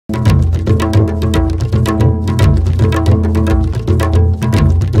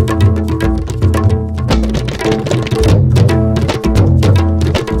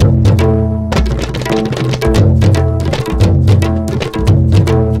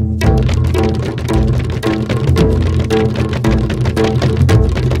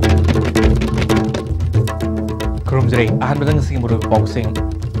Sadang Singapore Boxing.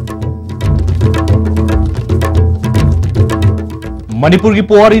 Manipur ki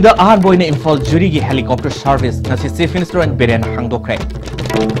Puari da ahan boy na Imphal Juri ki helicopter service na si Chief Minister and Biren hangdokre.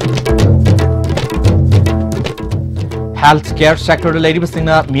 Healthcare sector lady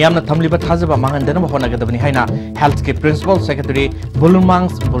basingna miyam na thamliba thajaba mangandana bahona gadabani haina Healthcare Principal Secretary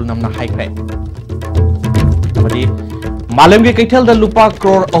Bulunmangs Bulnamna haikre. Amadi Malam ke kaitel da lupa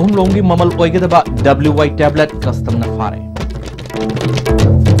crore ahum longi mamal oigedaba WY tablet custom na fare.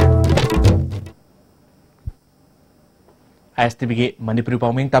 ISTB ke Manipuri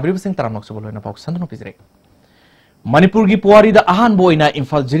Pauming Tabri Sing Taranok Sobolo na Pau Sandano Pizre. Manipur ki Puari da ahan boy na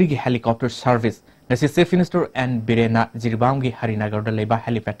Imphal Jiri ki helicopter service nasi Chief Minister and Birena Jiribam ki Harinagar da leba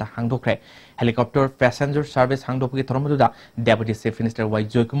helipad ta hangdokre. Helicopter passenger service hangdok ki thoromudu da Deputy Chief Minister Y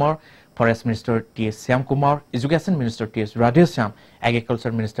Joy Kumar, Forest Minister T.S. Syam Kumar, Education Minister T.S. Radhesyam,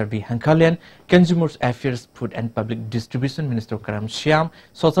 Agriculture Minister V. Hankalian, Consumers Affairs, Food and Public Distribution Minister Karam Syam,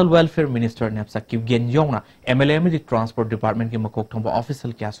 Social Welfare Minister Nepsa Kivgen Yongna, MLA Medi Transport Department ki Makok Thomba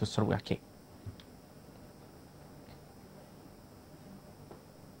Official ki asu sarwaki.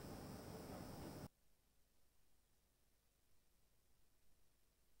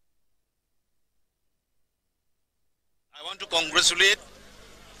 I want to congratulate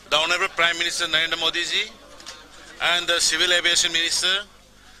the Honorable Prime Minister Narendra Modi ji and the Civil Aviation Minister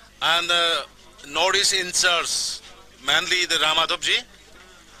and the Northeast in charge, mainly the Ramadov ji,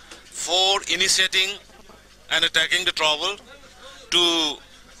 for initiating and attacking the trouble to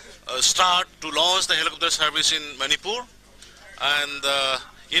start to launch the helicopter service in Manipur, and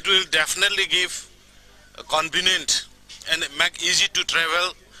it will definitely give a convenient and make easy to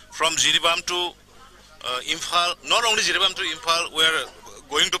travel from Jiribam to Imphal. Not only Jiribam to Imphal, we are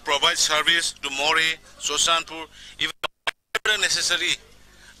going to provide service to More, Sosanpur, even necessary,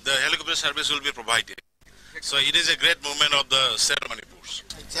 the helicopter service will be provided. So it is a great moment of the state of Manipur.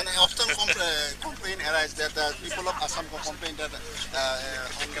 Then I often complain arise that people of Assam complain that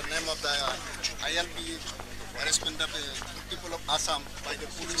on the name of the ILP harassment of the people of Assam by the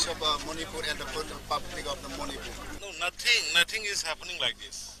police of Manipur and the public of the Manipur. No, nothing is happening like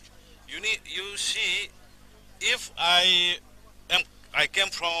this. You see, if I came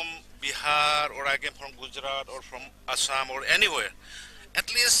from Bihar or I came from Gujarat or from Assam or anywhere,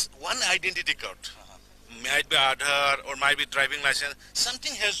 at least one identity card, might be Aadhaar or might be driving license,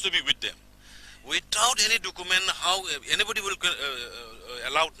 something has to be with them. Without any document, how anybody will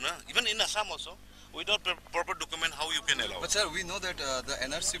allow, even in Assam also, without proper document, how you can allow? But sir, we know that the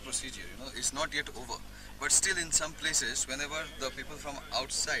NRC procedure, is not yet over. But still in some places, whenever the people from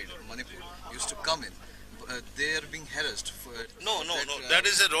outside Manipur used to come in, they are being harassed. No. That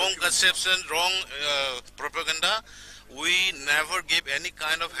is a wrong conception, wrong propaganda. We never give any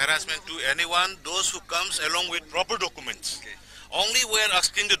kind of harassment to anyone, those who comes along with proper documents. Okay. Only we are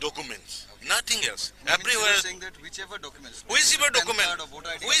asking the documents, nothing else. Everywhere. Saying that whichever documents. Whichever document.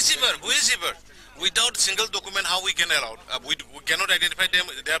 Whichever. Without single document, how we can allow? We cannot identify them.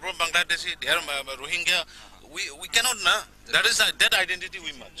 They are from Bangladesh. They are Rohingya. We cannot. That identity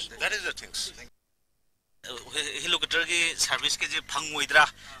we must. That is the things. Helicopter ki service ke je phangmoidra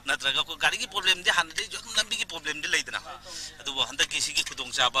natraga ko gari ki problem de hande jo lambi ki problem de leidna adu handa ki si ki khudong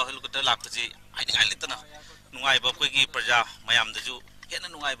chaba helicopter lak ji ai ngai litna nungai ba ko ki praja mayam da ju hena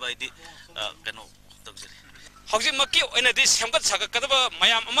nungai ba di kano tawjeri hauji makki oina di semgat saga kadaba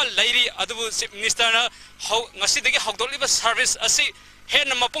mayam ama lairi adu chief minister na ngasi dagi hawdoliba service asi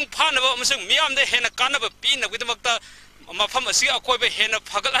hena mapung phanaba amasung miyam de hena kanaba pina widamakta mafam asi akoiba hena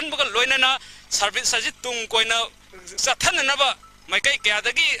phagalhanbaga loinana service aji tung koina sathanaba maikai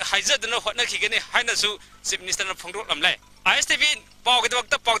kyadagi haijadna hotna khigani hainasu chief minister na phongdok lamlai ISTV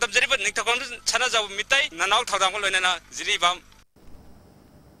pawgidakta pawdam jariba nikthakon chana jaw mitai nanaw thodang loinana jiribam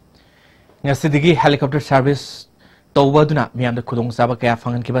Ngasidigi helicopter service Tawbaduna miyam da khudong saba kaya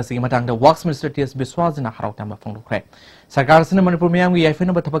fangan kiba sigi matang da Works Minister T.S. Biswajina harau tamba phongdokre sarkar sina Manipur miyam gi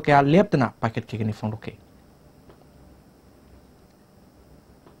yaifena bathaba kaya leptana paket khigani phongdokre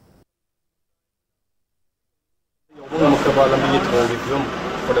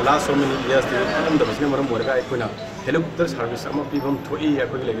For the last so many years, the helicopter service hill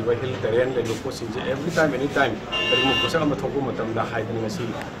terrain every time, anytime,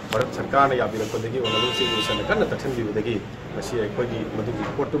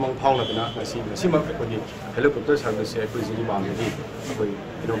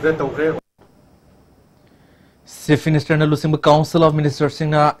 Chief Minister na lusing Council of Ministers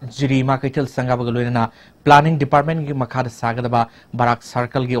singna jiri ma kaitel sanga bagaloina Planning Department gi makhada sagadaba Barak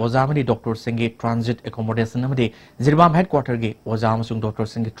Circle gi ozamani Dr. Singh Transit Accommodation namadi Zirbam Headquarter gi ozam sung Dr.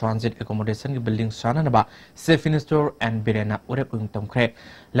 Singh Transit Accommodation gi building sana naba Chief Minister and Birena urep ung tamkre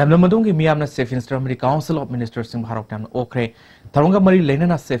lamlamadung gi miyamna Chief Minister namadi Council of Ministers sing bharok tam okre tharunga mari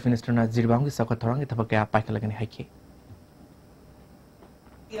leinana Chief Minister na Zirbam gi sakha tharang gi thapakya paikalagani haiki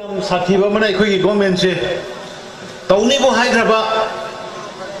साथीबा मना इखोई government से तौनी बो हाइग्रबा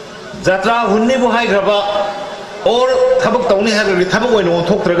जात्रा हुन्नी बो हाइग्रबा और थबक तौनी हाइग्रबि थबक ओइन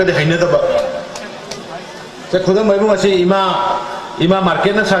ओंथोक्त्रगदि हाइनदबा से खुदम बाइबो मासे इमा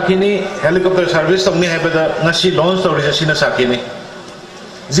market ना साखिनी helicopter service तौनी हाइबदा ngasi launch तौरि जसिना साखिनी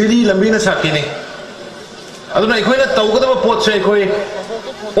Jiri लंबी ना साखिनी अदुना इखोइना तौगदबा पोट से इखोई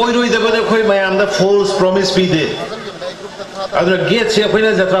ओइरोइदबदा इखोई मयामदा फॉल्स प्रॉमिस पीदे अदर गेट से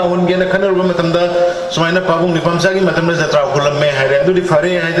अखोइना जत्रा होनगे न खनरबा मतमदा सुमाइना पाबुंग निपमसा की मतमदा जत्रा हुलम्मे हाइरे अदुदि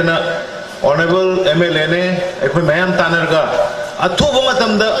फरे हाइदना ऑनरेबल एमएलए ने अखोइ मयाम तानरगा अथुबा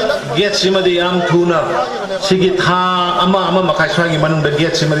मतमदा गेट सिमदि याम थुना सिगी था अमा मखाइ स्वागी मनुंग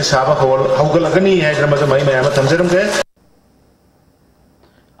गेट सिमदि साबा हौगलगनी हाइदना मजमाइ मयाम थमजरमगे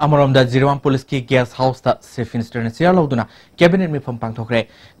Amaramda Zirbam Police ki guest house ta Chief Minister ne siya lauduna cabinet mifam pangthokre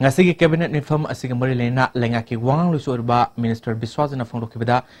ngasi ki cabinet mifam asiga mari lena lenga ki wang lusurba Minister Biswajana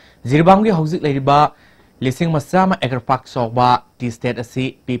phongdokibada Zirbam gi hauzik leiriba lising masama acre park sokba T state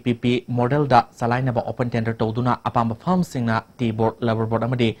asi PPP model da salaina ba open tender toduna apamba farm singna T board labor board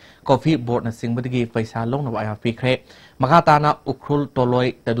amadi coffee board na singbadigi paisa longna ba ya pikre makata na ukrul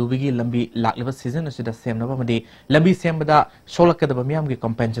toloi tadubigi lambi lakliba season asida semna ba madi lambi sembada solakadaba miyam gi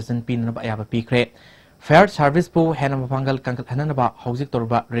compensation pin na ba ya pikre fair service po hena mapangal kankal hanana ba hauzik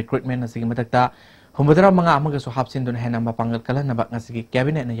torba recruitment asigi matakta humbadara manga amaga so hapsin dun hena mapangal kalana ba ngasigi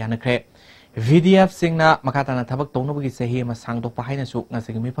cabinet na yanakre VDF singna makatana thabak tongnobugi sehi ma sangdok pahaina su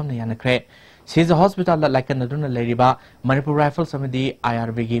ngasigi mifam na yanakre Siza hospital la like naduna leriba Manipur Rifle samadi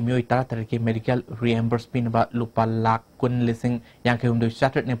IRB gi myoi tara ki medical reimbursement ba lupa lakh kun lising yang ke humdu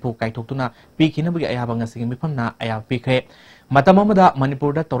shattered ne pu kai thoktuna pi khina bugi ayaba ngasigi mifam na aya pikre matamamada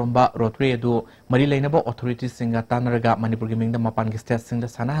Manipur da toromba rotary adu mari leinaba authorities singa tanaraga Manipur gi mingda mapan gi state singda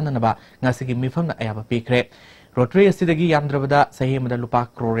sanahana ba ngasigi mifam na ayaba pikre Rotary asidagi yamdrabada sahimada lupa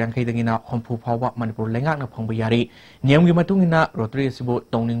crore yankai dagina hompu phawa Manipur lengak na phongba yari niyam gi matungina Rotary asibu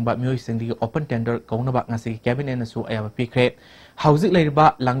tongning ba myoi singdi open tender kauna ba ngasi cabinet na su ayaba pikre housing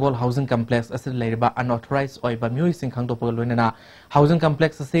leiriba Langol housing complex asid leiriba unauthorized oi ba myoi sing khangdo pagal loinana housing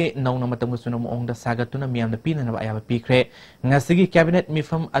complex ase nauna matam gusuna ong da sagatuna miyam da pina na ba ayaba pikre ngasi cabinet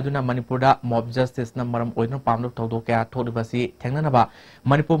mifam aduna Manipur da mob justice na maram oina pamlo thodo kya thodiba si thengna na ba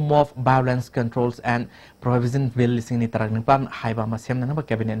Manipur mob violence controls and prohibition bill lising ni tarag nipam haiba masem na ba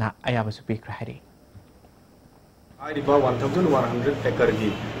cabinet na ayaba su pikra hari I riba 1100 acre gi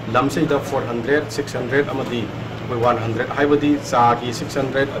lamse da 400 600 amadi 100 haibadi sa gi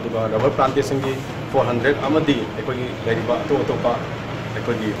 600 aduga rubber plantation gi 400 amadi ekoi riba to pa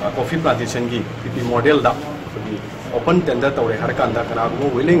ekoi coffee plantation gi PP model da ekoi open tender tawre har kan da kana go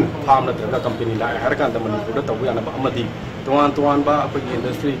willing farm na da company la har kan da Manipur da tawu yana ba amadi tuan ba ekoi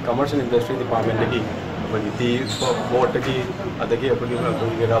industry commercial industry department gi tea board की अदगी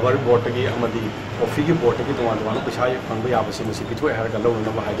rubber board की coffee की board की तोान तोान पैसा फंग याबसी पीथो है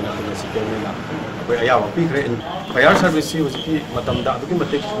लौनब है अयाब पीखरे fire service की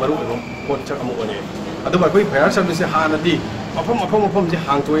मरु पोचर अखोई fire service हाँ मफम मफम मफम से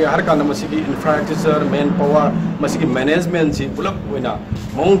हांगथोए हर कान इंफ्रास्ट्रक्चर मैन पावर मैनेजमेंट से पुलप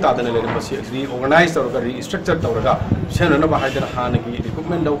मौं तादन रिओर्गनाइज तौर रिस्ट्रक्चर तौर सेनब है हाँ की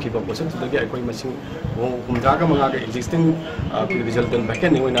रिक्रूटमेंट लौब पोसन अखोई हुमद्राग मंगा एक्जिस्टिंग रिजल्टेंट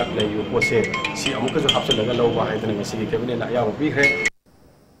वैकेंट पोसे हापचल लौब है cabinet अयाब पीखरे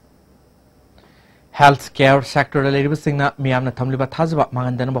Healthcare sector leriba singna miyamna thamliba thajba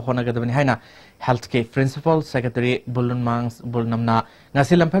mangandana ba honagadabani haina Healthcare Principal Secretary Bulnamna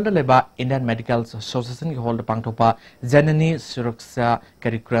ngasi lampelda leba Indian Medical Association ki hold pangthopa Janani Suraksha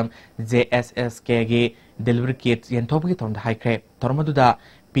Curriculum JSSK gi delivery kits yenthobi thonda haikre tormaduda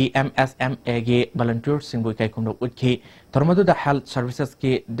PMSMA gi volunteer singbu kai kumdo utki tormaduda Health Services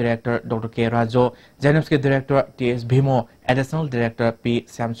ki Director Dr. K Rajo Janims ki Director TS Bhimo Additional Director P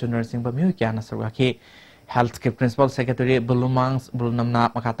Samsunder Singh Bamyu kya nasarwaki Health ki Principal Secretary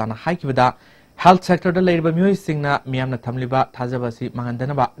Bulnamna makatana haikibida Health sector da leiriba myoi singna miyamna thamliba thajabasi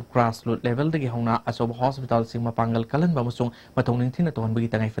mangandana ba grassroots level dagi hongna asoba hospital singma pangal kalan ba musung matongning thina ton bagi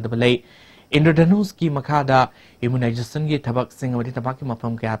tangai fadaba lei Indradhanus ki makada immunization gi thabak sing amadi tabak ki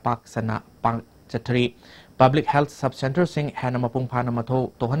mafam kya pak sana pang chatri public health sub center sing hana mapung phana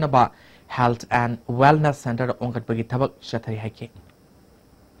matho tohanaba Health and Wellness Center ongatpagi thabak shathari haike.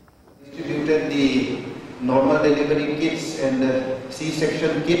 Distributed the normal delivery kits and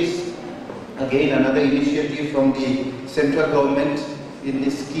C-section kits. Again, another initiative from the central government in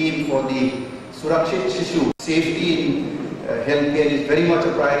this scheme for the Surakshit Shishu. Safety in healthcare is very much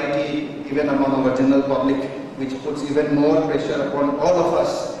a priority even among our general public, which puts even more pressure upon all of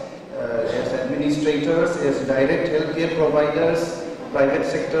us as administrators, as direct healthcare providers, private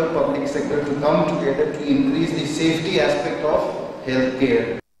sector, public sector, to come together to increase the safety aspect of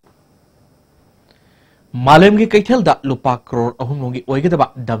healthcare. Malamgi kaithelda lupa crore ahumrongi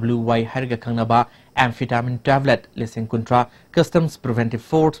oigadaba WY harga khangnaba amphetamine tablet lising kuntra customs preventive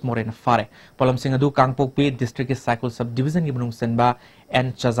force morena fare polam sing adu kangpokpi district cycle subdivision gi bunung senba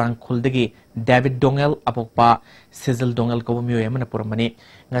and chazang khuldagi David Dongel apokpa Sizzle Dongel ko mioy amana puramani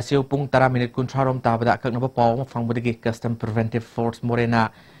ngasio pung 10 minute kuntra rom tabada kaknaba paw fangbudagi custom preventive force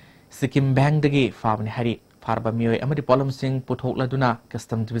morena Sikkim Bank dagi famni hari Farba Mioy Amadi Polam Singh Puthok Laduna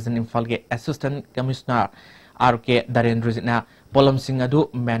Custom Division Infalge Assistant Commissioner RK Darendra Zina Polam Singh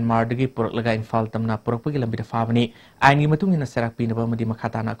Adu Myanmar Dagi Purak Laga Infal Tamna Purak Pagi Lambida Favani Aini Matung in a Serak Pinaba Madi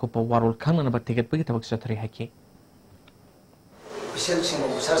Makatana Kupa Warul Kang Naba Ticket Pagi Tabak Satri Haki Official Singh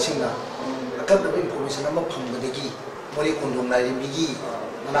Officer Singh a couple of information about Pamdagi Mori Kundum Nai Bigi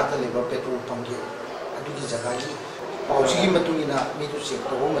Manaka Liver Petrol Tongi Aduki Zakagi Pausi Matungina Mitu Sik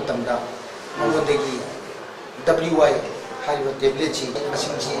to Matamda Mawandagi WY high tablet chi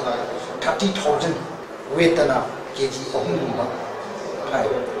machine chi 30,000 weight na kg ahumba hai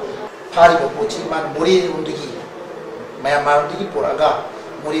hari ba pochi man mori undigi Myanmar digi poraga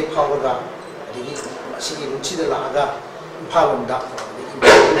mori phawaga digi machine ruchi da laga phawamda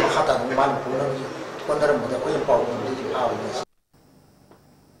khata man puna kondaram da ko paw digi phawni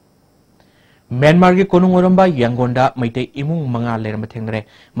Myanmar ki konung oramba Yangonda Maite Imung Manga Lerma Tengre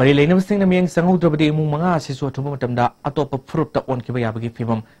Mari Lena Sing Naming Sangu Drabadi Imung Manga Sisu Tumatamda Atop Fruit on Kibayabagi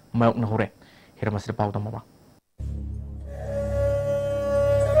Fibum Mauk Nahore Hiramas Pau Mama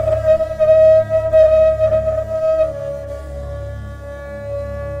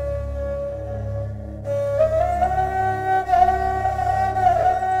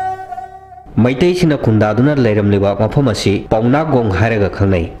Maitai Sina Kundaduna Lerem Liba Mafamasi, Pauna Gong Haraga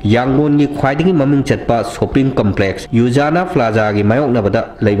Kanai, Yangon Ni Quiding Maming Chatpa Shopping Complex, Yuzana Plaza Gi Mayok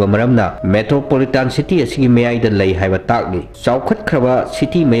Nabada, Labor Maramna, Metropolitan City Asigi May the Lay Havatagi, Saukat Krava,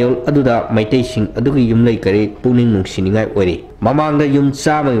 City Mail Aduda, Maitai Sing Adugi Yum Lay Kare, Puning Nungshiningai Wari. Mamanga Yum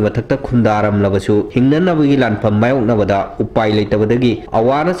Sama Matakta Kundaram Lavasu, Hingana Vigilan Pamayok Navada, Upai Latavadagi,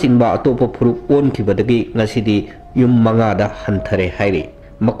 Awana Sinba Atopa Puru On Kibadagi, Nasidi, Yum Mangada Hantare Hairi.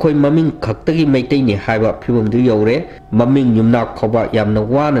 Makoi maming kaktagi maitai ni haiba phibum du yore maming yumna khoba yamna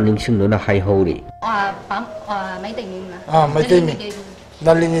wana ningsing no na hai hori maitai ni maitai ni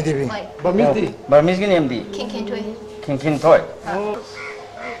Nalini Devi Burmese ki name di King Toy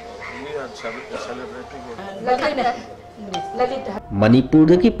Manipur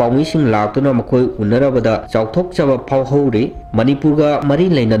dagi pawi sing laktuna makoi unarabada chauthok chaba phau hori Manipur ga mari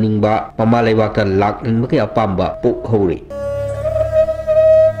leina ningba pama leibakta lak ningba ki apamba pok hori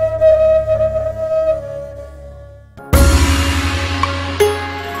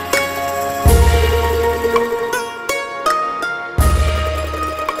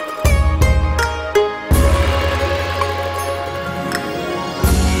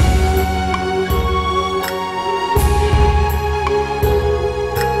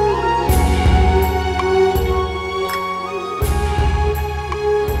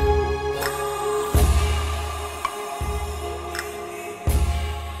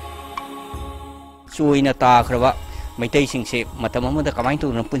Suina ta khraba maitai singse matam amada kamai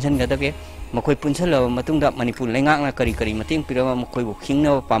tu na punsan gadage makoi punsala matungda Manipur lengak na kari kari mating pirama makoi bu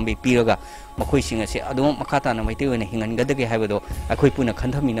khingna pambe piraga makoi singa se adum makata na maitai na hingan gadage haibado akoi puna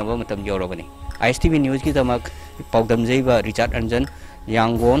khanthami na matam yorobani ISTV news ki tamak pawdam jaiba Richard Anjan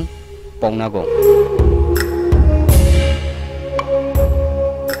Yangon Paunagong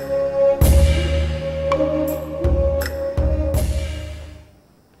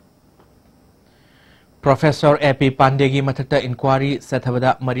Professor A.P. Pandegi Mathakta Inquiry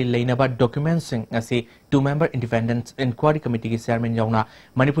Sathavada Mari Lainaba Documents Ngasi 2-member Independent Inquiry Committee Chairman Yauna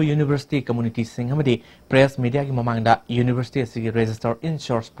Manipur University Community Singhamadi Press Media ki Mamangda University Asigi Register in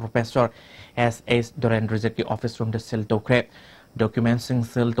Charge Professor S.S. Dorendra ki Office Room the Sil Dokre Documents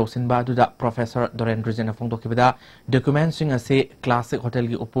Sil Tosinba Duda Professor Dorendra Afong Dokibada Documents Asi Classic Hotel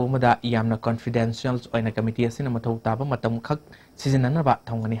ki Upumada Yamna Confidential Oina Committee Asina Mathau Taba Matam Khak Sizinanaba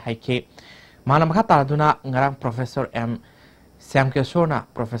Thongani Haike Malam Kata Duna Ngarang Professor M. Sam Kesona,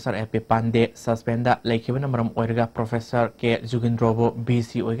 Professor Epi Pande, Suspenda, like even number Oirga, Professor K. Zugindrobo,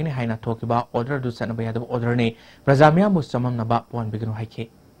 BC, Oigani Haina Tokiba, Order to Sanabaya, Order Ne, Razamia Musamam Naba, one begin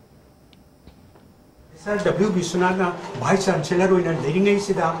hike. Sir W. Biswanatha, Vice Chancellor in Leading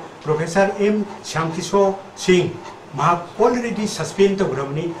Sida, Professor M. Shamkiso Singh, Mark already suspend the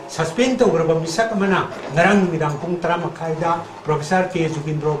Grammy, suspend the Grabamisakamana, Narang Midang Pungtara Makaida, Professor K.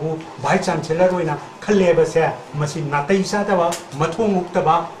 Zugindrobu, Vice Chancellor in a Kalebasa, Masin Natai Satava, Matu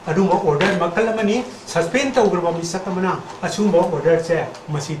Muktaba, Aduma order Makalamani, suspend the Grabamisakamana, Asumbo order say,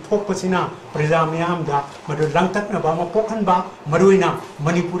 Masi Topasina, Prezamiamda, Madu Langtak Nabama Pokanba, Maruina,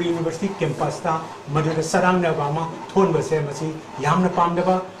 Manipuri University campus, Madu Sarang Nabama, Ton Base Masi, Yamna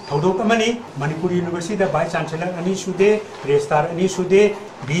Pandava, Todokamani, Manipuri University, the Vice Chancellor Ani Sude, Restar Ani Sude,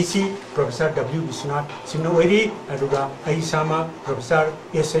 BC, Professor W. Biswanath, Simnoeri, Aduga, Aisama, Professor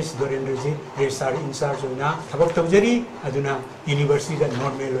S.S. Dorendraji, Restar Insar Zona, Tabak Tawjari, Aduna, University that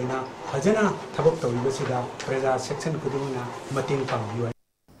Normal Lona, Hajana, Tabak Tawibasida, Preza Section Kuduna, Matin Pang.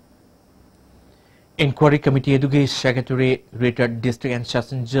 Inquiry Committee Education Secretary, Retired District and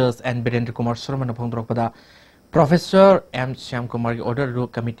Session Judge and Birendra Kumar Sharma Pongdropada, Professor M. Shyam Kumar Order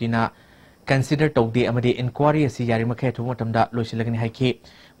Committee na consider Togdi Amadi inquiry as Yarimakhe to Motamda Lucilagan Hike,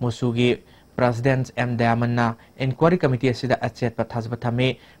 Musugi, President M. Diamana, Inquiry Committee as the Achet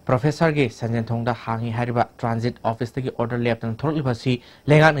Patasbatame, Professor G. Sanjantongda Hangi Hariba Transit Office the Order Left and Torlibasi,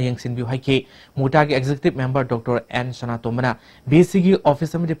 Lengan Yangsin View Hike, Mutagi Executive Member Dr. N. Sanatomana, BCG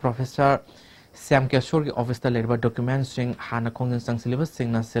Office Committee Professor Sam Kesor office the labor documents sing Hana Kongan Sang syllabus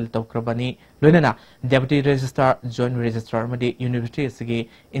sing na sel Tokrabani, Lunana, Deputy Registrar, Joint Registrar Madi University Sigi,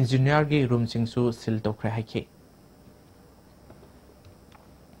 Engineer Gi Room Sing Su Sil Tokra Hike.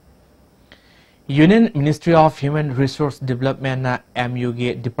 Union Ministry of Human Resource Development na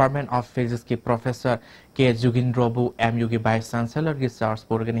MUG Department of Physics ki Professor K. Zugindrobu MUG Vice Chancellor ki SARS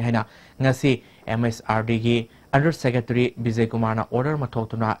Porgani Haina, Ngasi MSRD gi Under Secretary Vijay Kumar na order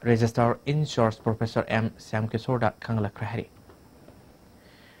matotuna Registrar in Charge Professor M. Sam Kesorda Kangla Krahari.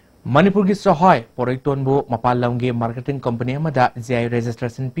 Manipur ki Sahoy, Poraitonbu, Mapalamgi Marketing Company Amada, GI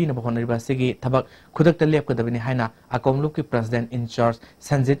Registration P. Nabahonriba Sigi, Tabak, Kudak the Lep Kudavini Haina, Akomluki President in Charge,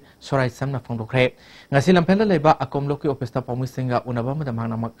 Sanjit Sorai Samna Fondokre. Nasilam Penda Leba, Akomluki Opesta Pomisinga, Unabama the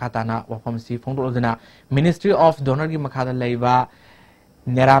Magna Makatana, Wapamsi Fondolina, Ministry of Donorgi Makada Leba.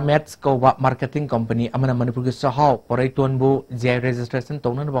 Neramets Kova Marketing Company, Amana Manipur Sahau, Poraitonbu, GI Registration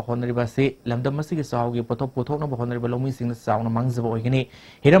Tonan Bahonribasi, Lamdamasi Sahu, Poto Potona Bahonriba sing the sound among the Boygini,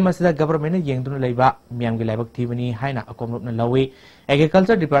 Hiramasa government, Yangdun Leva, Miangi Labak Tivani, Haina, Akomrupna Lawi,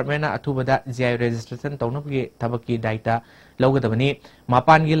 Agriculture Department, Atubada, GI Registration Tonopi, Tabaki Data, Logatavani,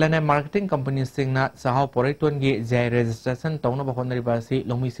 Mapan Gilana Marketing Company Singna, Sahau Poraitongi, GI Registration Tona Bahonribasi,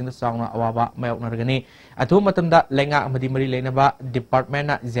 Lomi sing the sound Awaba, Mayonargani, Atumatamda, Lenga, Madimari Lenaba, Department.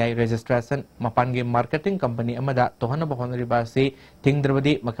 GI Registration, Mapangi Marketing Company, Amada, Tohana Bahonribasi, Ting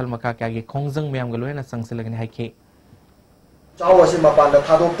Dravadi, Makal Makaki, Kongzang Miamgaluena Sangsilagan Hike. Chawasi Mapanda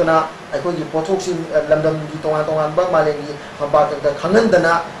Tadoptana, I could be Potoxin, London, Tongan, Malengi, Pambaka,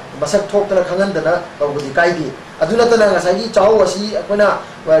 Kanandana, Masak Toptana Kanandana, over the Kaidi. Adunatana, Sagi, Chawasi, Akona,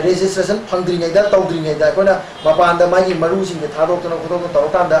 registration, Pangring, Togring, Akona, Mapanda, Magi, Marus in the Tadoptana,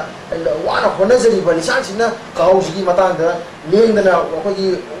 Tokanda, and one of Honazari, Valisansina, Kausi Matanda, Lindana,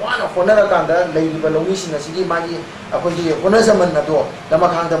 one of Honakanda, Lady Balomis in the city, Magi, Akoni, Honazaman Nado,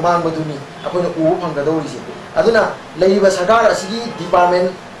 Lamakanda Mangaduni, Akona Upanga Doris. Aduna, Lady Basagara City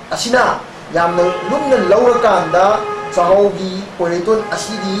Department, Asina, Yamna, Lumen Lower Kanda, Sahobi, Poeton,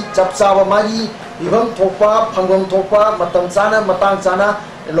 Asidi, Chapsava Magi, Ivam Topa, Pangam Topa, Matamsana, Matansana,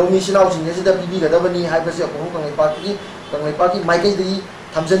 Lomisina, the Bibi, the Davani, Hypersia, Paki, Mikey,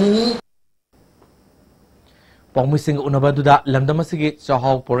 Tamzanini. Pomising Unabaduda, Lamdamasigi,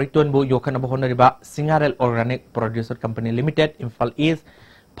 Sahau, Poetonbu, Yokanabahonariba, Singarel Organic Producer Company Limited, Infal East,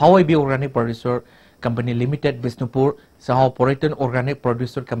 Power B Organic Producer Company Limited, Bisnupur, Sahau Poraiton Organic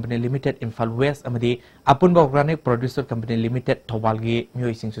Producer Company Limited, Infal West, Amadi, Apunba Organic Producer Company Limited, Tobalgi,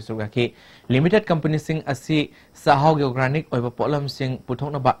 Mui Sing Susugaki, Limited Company Sing Asi, Sahau Organic, Oivapolam Sing,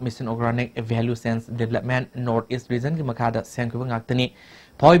 Putonaba Mission Organic, Value Sense Development, Northeast Region, Makada, Sankubangakani,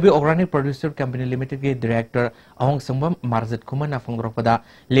 Poibi Organic Producer Company Limited, Director, Ahong Sambam, Marzet Kumana Fongropada,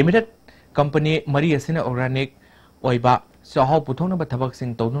 Limited Company, Maria Sina Organic, oiba sahau puthonaba thabak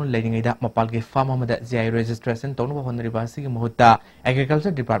sing tawnu leiringaida mapalgi farm amada GI registration tawnu honriba sigi mohutta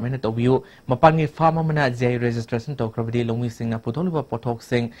agriculture department na tawbiu mapalgi farm amana GI registration tawkrabadi longmi singna putholiba pothok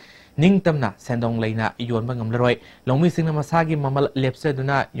sing ningtamna sendong leina yonba ngamlaroi longmi singna masagi mamal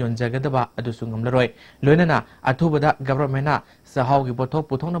lepseduna yonjagadaba adusu ngamlaroi loinana athubada government na sahau gi pothok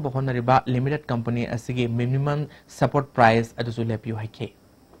puthonaba honriba limited company asigi minimum support price adusu lepiu haike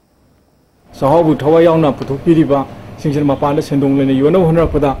sahau thawai yauna puthok piriba singsin mapan da sendong leina yona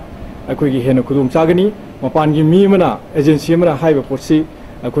honrapada akoi gi hena kudum chagani mapan gi mi mana agency mana haiba porsi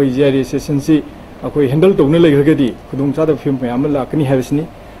akoi GI session si akoi handle tawna leigagadi kudum chada film mayam la kani habisni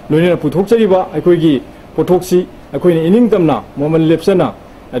loina puthok chariba akoi gi pothok si akoi ni ining tamna moman lepsana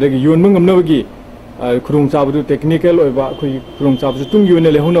adagi yon ngamnabagi kudum chabadu technical oiba akoi kudum chabsu tung yone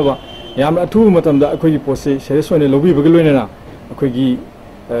lehunaba yam athu matamda akoi gi posse serious one lobi bagi loina na akoi gi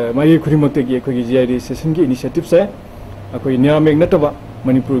mai khurimakte gi akoi gi GI session gi initiative se akoi niamek nataba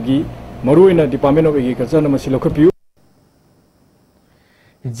manipur gi maruina department of agriculture na masilokhpiu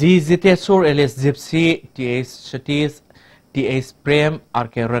GZTSOR LS Gypsy TS Shatis TS Prem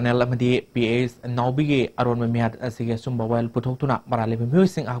RK Ranel amadi PS Naubigi Aron Miat asige sumba wal puthokuna marale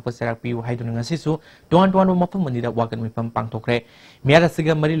music ahpa serak piu haidun ngasisu tuan mapam manida wakan mipam pangtokre miat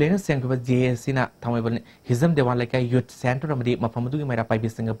asiga mari lena sengba JSC na thamaiban hizam dewan laikai youth center amadi mapam dugi mera pai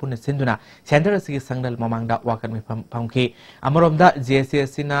bisinga punna sinduna center asige sangnal mamangda wakan mipam pangki amaromda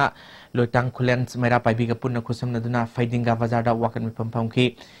JSC na loitang khulens mera pai biga punna khusam naduna faidinga bazarda wakan mipam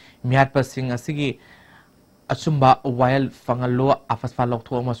pangki miat pasing asigi Asumba wild fangalo afasfa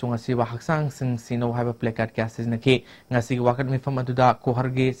lokto amasung asiba haksang sing sino haiba placard cases naki ngasi wakat mifam aduda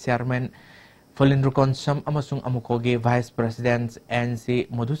koharge chairman Folindro Konsam amasung amukoge vice president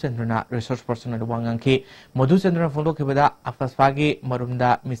NC Madhuchandrana resource person adwangangki Madhuchandrana fondo kibada afasfagi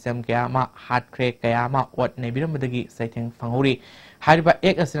marumda misam kayama hatkre kayama wat nebiramdagi saitheng fangori hariba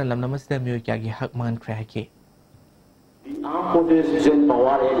ek asina lamnamasida myo kyagi hak man kre haki armed forces joined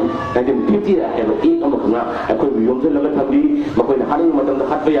power in 1950 have eight of them. I could be young and Tabli, Makoin Honey, Madam the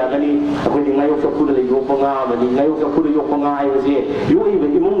Hatbayagani, I could be Nayo Kapura Yoponga, and Nayo Kapura Yoponga. I was here. You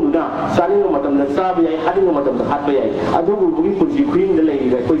even Imuna, Saling Madam the Sabi, having a Madam the Hatbay. I don't believe would be queen the lady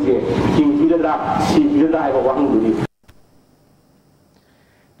that was here. King Hidra, she did I have a one.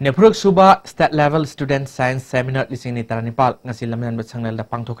 Nepuruk Suba State Level Student Science Seminar Lising ni Taranipal ngasi laminan besangnal da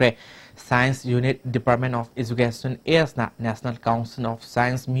pangtokre Science Unit Department of Education ASNA National Council of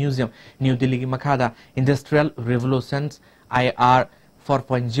Science Museum New Delhi ki makada Industrial Revolutions IR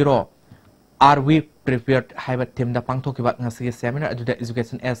 4.0 Are we prepared haiba team da pangtokiba ngasi seminar aduda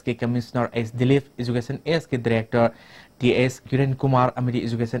Education SK Commissioner S Dilip Education SK Director TS Kiran Kumar amidi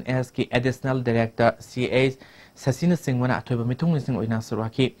Education SK Additional Director CS Sasina Singwana atoiba mitung nising oina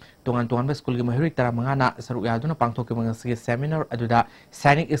sarwaki tongan ba school gi mahiri tara mangana saru yaduna pangthoki mangasi seminar aduda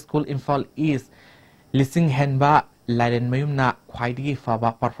Sainik School Imphal East lising henba Laren mayumna khwaidigi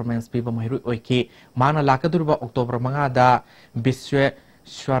faba performance piba mahiri oiki mana lakadurba October mangada Biswe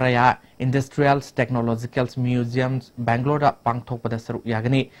Shwaraya Industrial Technological Museums Bangalore pangthok pada saru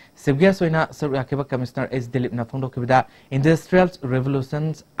yagani sibgia soina saru yakiba Commissioner S Dilip na phongdo kibida Industrial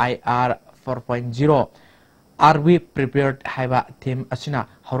Revolutions IR 4.0 Are we prepared haiba team asina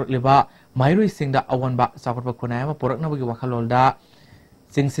horliba mairui singda awanba sakorba kunayama porakna bagi wakhalolda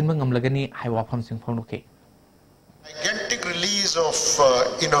singsinba ngamlagani haiwa pham sing phongnoke Gigantic release of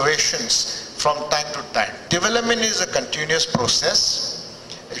innovations from time to time. Development is a continuous process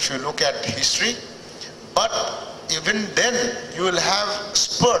if you look at history, but even then you will have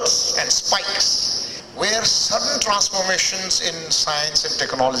spurts and spikes where sudden transformations in science and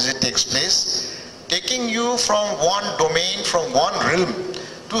technology takes place, taking you from one domain, from one realm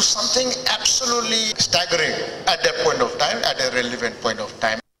to something absolutely staggering at that point of time, at a relevant point of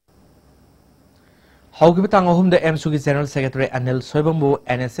time. Haugibatang ahum the MSUG General Secretary Anil Soibambu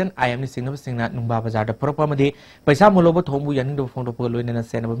NSN IM ni singnaba singna nungba bazar da porakpa madi paisa moloba thongbu yaning do phongdo pog loina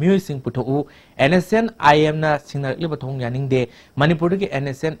senaba mioi sing puthu NSN IM na singna liba thong yaning de Manipur ki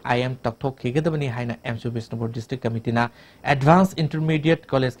NSN IM takthok khigadabani haina MSU Bishnupur District Committee na Advanced Intermediate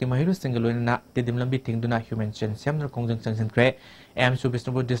College ki mahiru single loina tidimlambi thingduna human chain semna kongjang sangsin kre MSU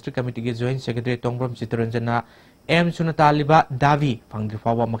Bishnupur District Committee ki Joint Secretary Tongbram Chitranjana MSU na taliba Davi phangdi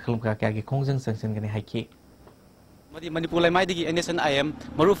fawa makhalam ka kya ki kongjang sangsin gani haiki Madi Manipur lai mai digi NSN IM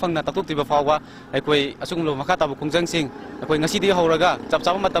maru phangna tatuk tiba fawa aikoi asunglo makata bu kongjang sing aikoi ngasi di horaga chap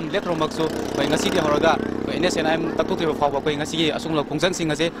chap matam letro maksu koi ngasi di horaga koi NSN IM tatuk tiba fawa koi ngasi asunglo kongjang sing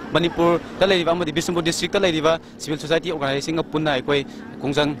ase Manipur ta lai ba madi Bishnupur District ta lai ba civil society organizing punna aikoi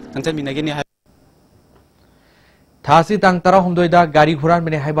kongjang tangchan minagini Thasi tang tara humdoida gari huran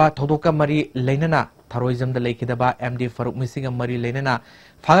bene haiba thodoka mari leinana Tharoizam da Lakidaba MD Faruk Missing Mari Lenena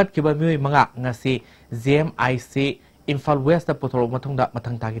Fagat Kibamui Manga Ngasi ZMIC Infal West da Potoro Matunda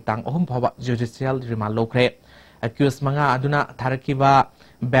Matangtagi Tang Ohum Pava Judicial Remand Lokre Accused Manga Aduna Tarakiba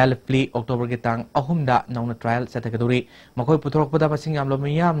Bail plea October Gitang Ahumda Nauna trial Satakaduri Makoi Putorok Pada Masing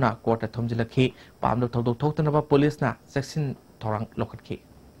Amlomiyamna Court at Tomjilaki Pamdo Todok Totanaba Police na Section Torang Lokatki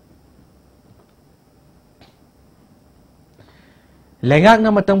Lengak na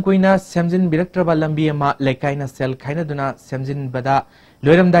matam kuina Semjin Biraktraba Lambiama Lekaina Sel Kaina Duna Semjin Bada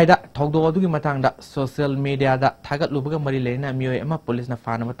Loiram Daida Togdo Adugi Matanga social media da Tagat Lubuga Mari Lena Mio Emma Police na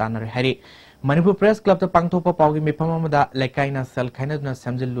Fana Matana Hari Manipur Press Club the Pangtopa Paugi Mipamada Lekaina Sel Kaina Duna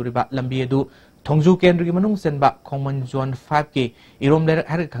Semjin Luriba Lambiedu Tongju Kendri Manung Senba Common Zone 5K Irom Lerak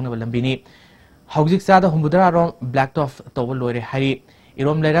Hari Kanga Lambini Hauzik Sada Humbudra Rom Black Toff Tower Lori Hari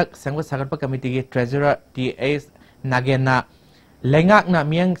Irom Lerak Sangwa Sagarpa Committee Treasurer T.A.S. Nagena Lengak na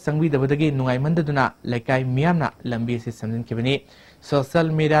miyang sangwi dabadagi nungai mandaduna laikai miyam na lambi si samjin kibani social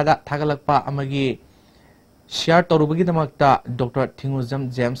media da thagalakpa amagi share torubagi damakta Dr.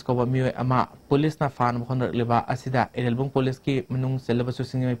 Thinguzam James ko miyo ama police na fan khonrak leba asida elbung police ki manung selabasu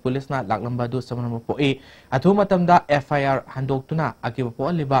singai police na laklamba du samanama po e athu matamda FIR handoktuna akiba po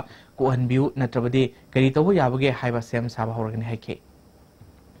leba ko hanbiu natrabadi kari tawu yabage haiba sem saba horgani haike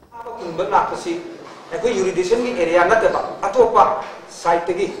Aku jurisdiction ki area na teba atopa site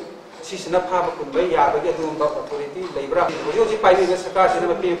tegi sisna pha ba kun bai ya ba ge dum ba authority leibra jo ji pai ge saka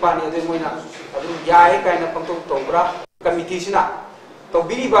sina pe pani ade moina adu yae kai na pangtong tobra committee sina to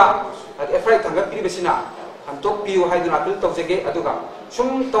biriba ad FI thanga biriba sina am tok piu hai duna pil tok jege aduga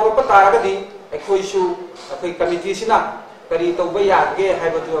sum to pa tara ga di ekoi su ekoi committee sina kari to bai ya ge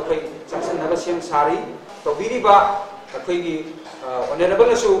hai ba tu ekoi sanction na ba sem sari to biriba ekoi gi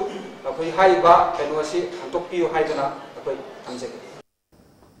honorable su Aku hai ba penuasi untuk piu hai dana aku amjek.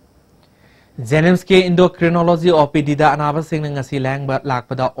 Zenemski endocrinology OPD da anaba sing ngasi lang ba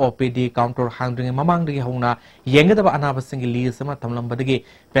lakpada OPD counter handling mamang digi hongna yenga da anaba sing li sama tamlam badigi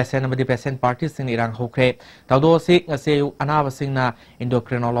patient abadi patient party sing irang hokre tawdo si ngasi anaba sing na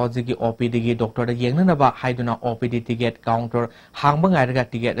endocrinology gi OPD gi doctor da yengna na ba haiduna OPD ticket counter hangba ngai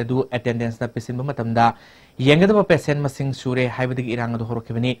ticket adu attendance na pesin ba matamda Yengadaba patient masing sure haibadi irang adu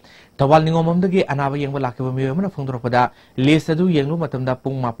horokibani tawal ningomamdagi anaba yengba lakiba miyo mana phongdoropada list adu yenglu matamda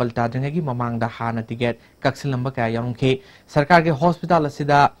pung mapal tadringagi mamangda hana ticket kaksilamba kaya yarungke sarkar ge hospital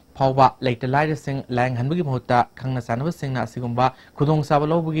asida phawba later laida sing lang hanbagi mahutta khangna sanaba singna asigumba khudong saba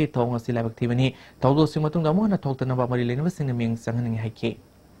lobagi thong asi labak thibani tawdo sing matungda mo na thoktanaba mari lenaba singna ming sanghaning haike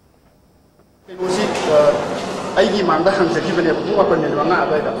aigi manda hanjaki bane bu ma panne ma na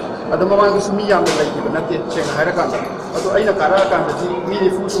da adu mama gu sumi yam da lagi bana te cheng haira kan adu aina kara kan da ji mi ni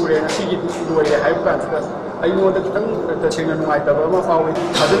fu sure na sigi du wale hai kan da ai mo da tang da cheng na mai ta ba ma fa wi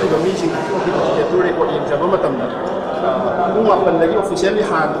adu da mi sing ko ki da tu re ko yin ja ba ma tam da bu ma pan lagi officially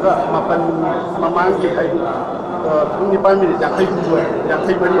han da ma pan mama gi ai ni pan mi da kai du ya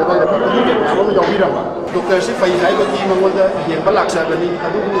kai bari da da ni ke na ma yo mi ra ma doctor si fai hai ko ki ma mo da yeng ba lak sa da ni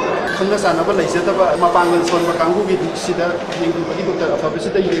adu khangna sa na ba lai se da ba ma pang ngan son ba kanggu gi sida yeng du bagi doctor afa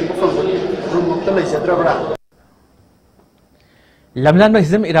sida yeng ba fang bagi rum ta lai se dra bra Lamlan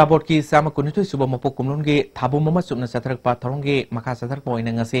Mahizam Irabot ki sama kunitu suba mapo kumlun ge thabu mama subna satrak pa tharong ge makha satrak po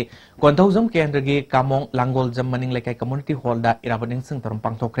ina ngase konthau kendra ge kamong langol jam maning lekai community hall da Irabot ning sing tarom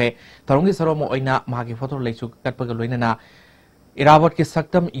pangthokre tharong ge saro mo oina magi photo leichu katpa ga loina na Irabot ki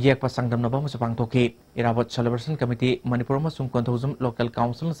saktam yek pa sangdam na ba mo pangthoki Irabot celebration committee Manipur ma sum konthau local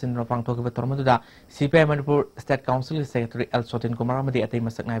council sindro pangthoki ba tormadu da CPI Manipur state council secretary L Sotin Kumar amadi atai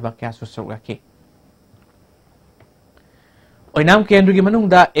masak nai ba kya susur ga ki Oinam Kendrugi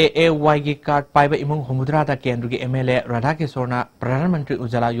Manungda AAY gi card paiba imung homudra da Kendrugi MLA Radha Kisorna Pradhan Mantri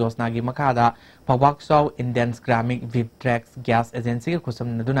Ujala Yosna gi makada Pawak Saw Indians Gramming Vivtrax Gas Agency ge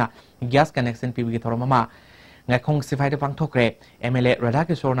kusam naduna gas connection PB gi thoromama ngakhong sifai de pangthokre MLA Radha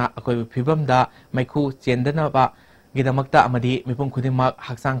Kisorna akoi phibam da maikhu chendana ba gidamakta amadi mipum khudimak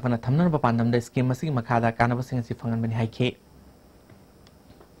haksang pana thamnan ba pandam da scheme asigi makada kanaba sing si phangan bani haike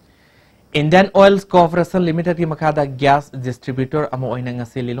Indian Oils Corporation Limited की मखादा gas distributor Amo ओइना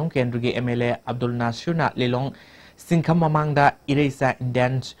ngasi Lilong Kendrugi MLA Abdul Nasir na Lilong Singkham mamangda Ireisa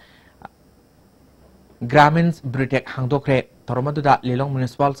Indian Gramins Britek hangdokre Toromaduda Lilong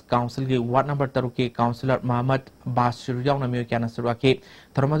Municipal Council ki Ward number 3 ki Councillor Muhammad Bashir yauna miyo kyana surwaki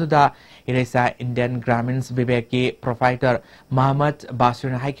Toromaduda Ireisa Indian Gramins Bibek ki provider Muhammad Bashir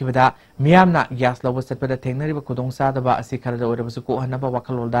na haikibada miyamna gas lawa setpada thengnari ba kudong sa da ba asi kharada orabasu ko hanaba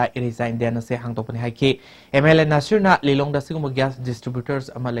wakalolda Ireisa Indian se hangtopani haiki MLA Nasir na Lilong da sigum gas distributors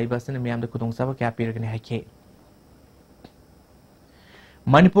ama leibasin miyam da kudong sa ba kya pirgani haiki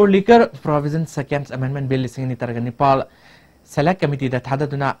Manipur Liquor Provision Second Amendment Bill lising Nipal Select Committee that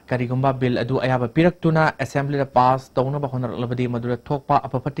Hadaduna Karigumba Bill Adu Ayaba Piraktuna Assembly the pass Tona Bahona Labadi Madura Tokpa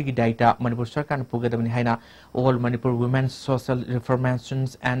Apapatiki Daita Manipur Sarkan Pugadam Haina all Manipur Women's Social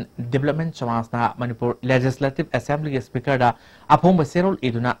Reformations and Development Chamasna Manipur Legislative Assembly Speaker da Apom Serol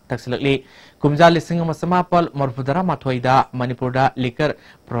Iduna Taxilali Kumja listing Masamapal Morpudara Matoida Manipur da Liquor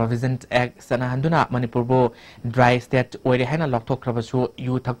Provision Act Sanahanduna Manipur Bo Dry State Oire Hana Loktok Kravasu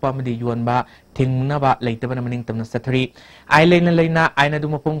Yu Takpa Madi Yuanba Tingnaba later Maning Tamna Satari Ailena Lena Aina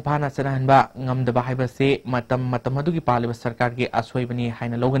Dumapung Pana Sanahanba Ngam the Bahibase Matamadugi Paliba Sarkargi Aswebani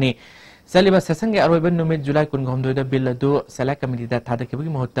Haina Logani Saliba Sasangi Arabian Numid July Kungomdo the Bill do Select Committee that Tadaki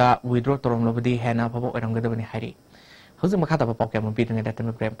Mota withdraw Torom Lobadi Hana Pabo Rangadabani Hari. Who's the Makata Pokemon beating at the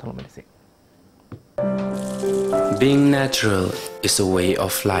Brave Tolomasi? Being natural is a way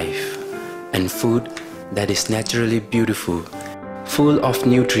of life, and food that is naturally beautiful, full of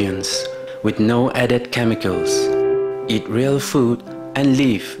nutrients, with no added chemicals. Eat real food and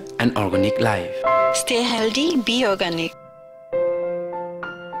live an organic life. Stay healthy, be organic.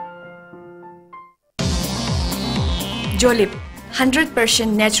 Jolip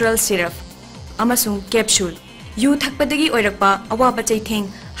 100% natural syrup amasung capsule yu thakpadagi oirakpa awaba chaitheng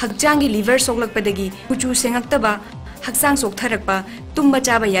hakjangi liver soglakpadagi kuchu sengaktaba haksang soktharakpa tumba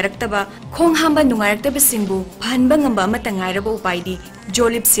chaba yaraktaba khong hamba nungaraktaba singbu phanba ngamba amata ngairaba upaidi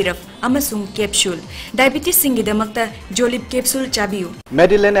Jolip syrup amasung capsule diabetes singidamakta Jolip capsule chabiu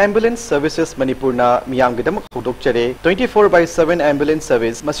Medillion Ambulance Services Manipurna miyamgidamak hodokchare 24/7 ambulance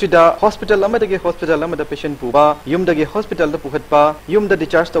service masida hospital amadagi hospital amada patient puba yumdagi hospital da puhatpa yumda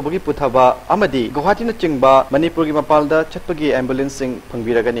discharge tobagi puthaba amadi Guwahati na chingba Manipur gi mapalda chatpagi ambulance sing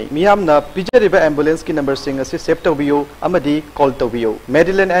phangbiragani miyamna pijariba ambulance ki number sing asi save tobiyo amadi call tobiyo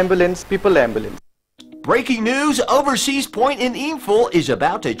Medillion Ambulance People Ambulance. Breaking news, Overseas Point in Imphal is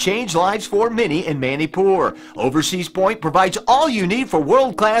about to change lives for many in Manipur. Overseas Point provides all you need for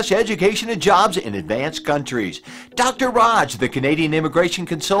world-class education and jobs in advanced countries. Dr. Raj, the Canadian immigration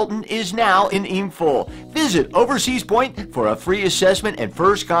consultant, is now in Imphal. Visit Overseas Point for a free assessment and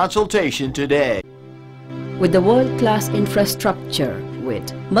first consultation today. With the world-class infrastructure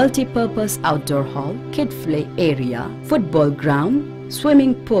with multi-purpose outdoor hall, kid play area, football ground,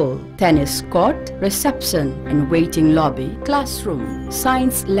 swimming pool, tennis court, reception and waiting lobby, classroom,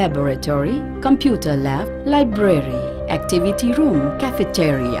 science laboratory, computer lab, library, activity room,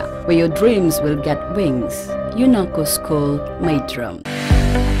 cafeteria, where your dreams will get wings. UNACO School, Maitram.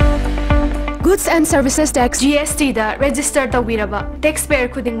 Goods and Services Tax GST da register tawiraba taxpayer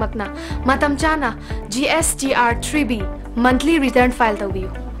khuding makna matam chana GSTR 3B monthly return file tawiyu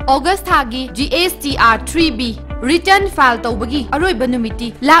August thagi GSTR 3B return file tawbagi aroiba numiti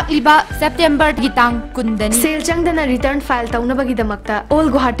lakliba September gitang kundani sale changdana return file tawnabagi damakta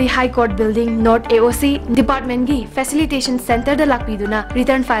All Guwahati High Court Building North AOC Department gi Facilitation Center da lakpiduna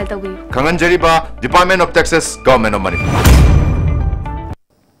return file tawiyu Kanganjariba Department of Taxes Government of Manipur.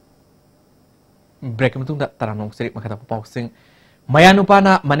 Break matungda taranong sirik makata pausing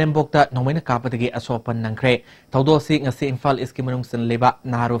Mayanupana Manembokta Nomaina Kapatagi Asopan Nankre Taudosi ngasi Imphal iski manung san leba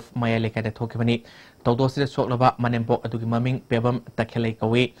Naruf Mayaleka de Tokimani Taudosi Soklaba Manembok adugi maming pebam takelei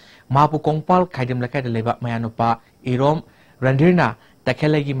kawe Mapu Kongpal Kaidim Laka de leba Mayanupa Irom Randirna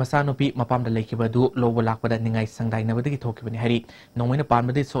Takelegi Masanupi Mapam de Lakibadu Lobo Lakpada Ningai Sangdai Nabadi Tokimani Hari Nomaina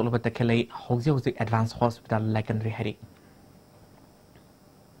Palmadi Soklaba Takelei Hoxi Advanced Hospital Lakandri Hari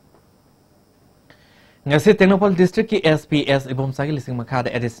Ngasi Technopol District ki SPS ibom sagi lising makada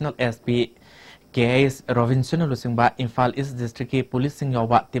additional SP KS Robinson lusingba Imphal East District ki police sing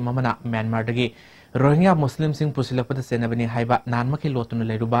yawa timamana Myanmar dagi Rohingya Muslim sing pusilakpada senabani haiba nanma ki lotunu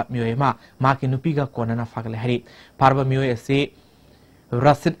leruba mioema ma ki nupiga konana fagle hari parba mioe se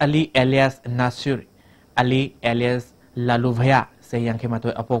Rasid Ali alias Nasir Ali alias Laluvaya se yangke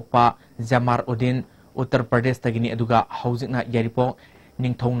matoi apokpa Jamar Udin Uttar Pradesh tagini aduga housing na yaripong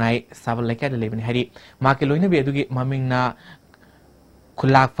ning thongnai sabal leka de lebani hari make loina be adugi maming na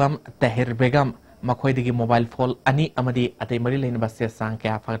khulakfam tahir begam makhoi digi mobile phone ani amadi atei mari leina basse sang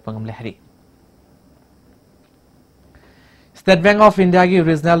kya fagat pangam le hari State Bank of India gi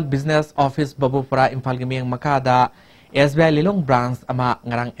Regional Business Office Babupura Imphal gi miang makada SBI Lilong branch ama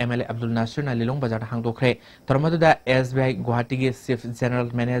ngarang MLA Abdul Nasir na Lilong bazar hangdokre tormadu da SBI Guwahati gi Chief General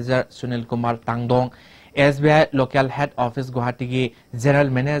Manager Sunil Kumar Tangdong SBI Local Head Office Guwahati gi General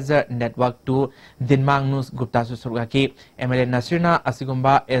Manager Network 2 Dinmang Nus Gupta Susurgaki MLA Nasirna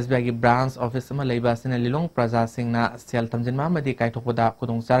asigumba SBI gi branch office ma leiba sina Lilong Praja Singna sel tamjinma madi kaithopoda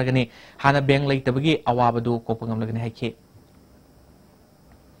kudong sargani hana bank leitabagi awabadu kopangam lagani haiki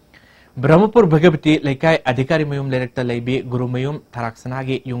Brahmapur Bhagavati Laikai Adhikari Mayum Director Laibi Guru Mayum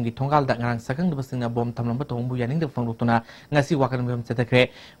Taraksanagi Yungi Tongal da ngarang sakang da basing na bom tamlamba tongbu yaning da fangrutuna ngasi wakan mayum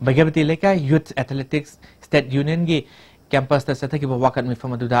chatakre Bhagavati Laikai Youth Athletics State Union gi campus ta sathaki ba wakan mi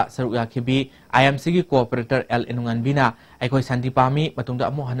famaduda saru yakhibi IMC gi cooperator L Enungan Bina aikoi Sandipami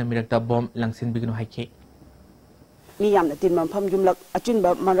matungda amu hana mirakta bom langsin bignu haike mi yamna tin mam pham jumlak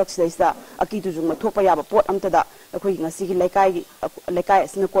achunba marak saisa akitu jungma thopa yaba pot amtada akhoi ngasi gi laikai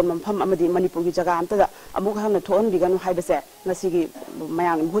asna kon mam pham amadi manipur gi jaga amtada amuk hangna thon biganu haibase ngasi gi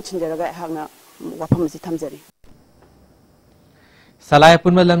mayang bhut chinjaraga hangna wafam si thamjari Salai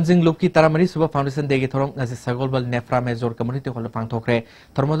Punma Lamjing Lupki Taramari Suba Foundation Degi Thorom ngasi Sagolbal Nefra Major Community Hall Pangthokre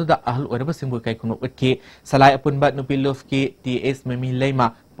Thormodu da ahal oreba singbu kai kunu utki Salai Punba Nupi Lufki TS Memi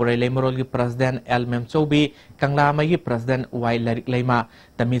Leima Purai Leimorol gi President L Memchobi Kangla Mai gi President Y Larik Leima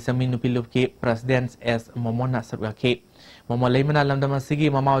Tami Sami Nupi Lufki President S Momona Sarwaki Momo Leimana Lamdama Sigi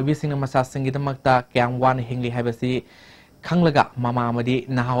Mama Obi Sing Masa Singi Damakta Kyang Wan Hingli Habasi Kanglaga Mama Amadi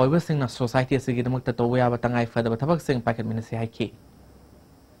Nahawa Sing na Society Sigi Damakta Toya Batangai Fada Batabak Sing Packet Minasi Haiki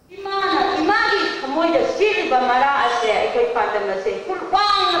Moida siri ba mara ase ikoi pandam na se kul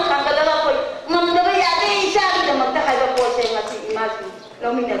wang thangala ba koi ngamda ba ya de isa gi da magta hai ba po se ngasi imasi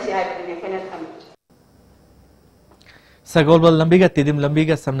lomina se hai ba ne kana tham Sagolbal Lambiga Tidim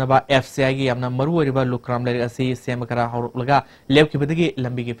Lambiga Samnaba FCI gi amna maru riba lukram le asi semakara horlaga lewki badagi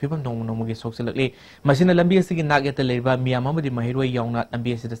lambigi phibam dong nomugi sokselakli masina lambi asigi nageta leba miyamamadi mahiroi yauna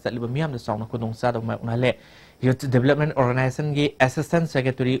lambi asida satliba miyamda sauna kudong sa do maunale Youth Development Organization gi Assistant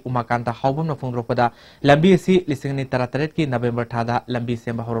Secretary Umakanta Haubam na phongropada lambi asi lisingni tarataret ki November thada lambi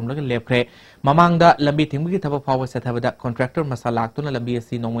semba horomlaga lepre mamangda lambi thingbi thaba phawa sethabada contractor masalak tuna lambi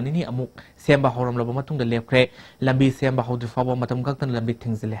asi nongmanini amuk semba horomlaba matungda lepre lambi semba hodri phawa matam gaktan lambi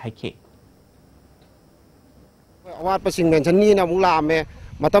thingzile haike awat pasing mention ni na mula ame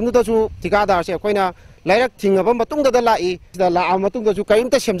matam du su tikadar se koina lairak thingaba matung da lai da la matung da su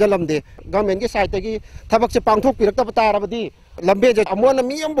kaimta semjalamde government ki side gi thabak se pangthok pirakta patarabadi lambe je amona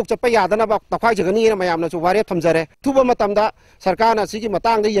mi ambuk chapa yadana ba takhai jagani na mayamna su ware thamjare thuba matamda sarkana sigi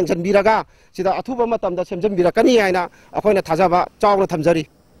matang da yengjan biraga sida athuba matamda semjan birakani haina akoina thajaba chawna thamjari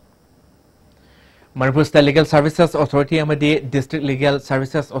Manipur State Legal Services Authority amadi District Legal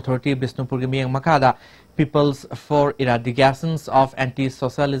Services Authority Bisnupur gi miyang makada Peoples for Eradications of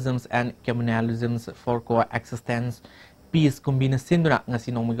Anti-Socialisms and Communalisms for Coexistence Peace kumbina sinduna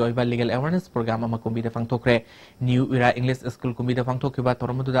ngasi nongmigo iba legal awareness program ama kumbida fangtokre New Era English School kumbida fangtokiba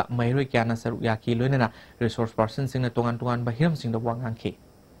tormaduda mairoi kyana saru yaki loinena resource person singna tongan bahiram singda wangangki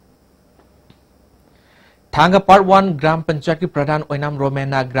Thanga Part 1 Gram Panchayat ki Pradhan Oinam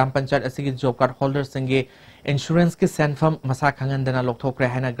Romena Gram Panchayat asigi job card holder singi insurance ki senfam masa khangandana lokthokre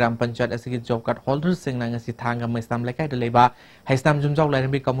haina Gram Panchayat asigi job card holder singna ngasi thanga maistam lekai de leba haistam jumjau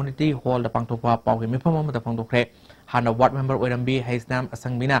lairambi community hall da pangthokpa pawgi mifam amada pangthokre hana ward member oirambi haistam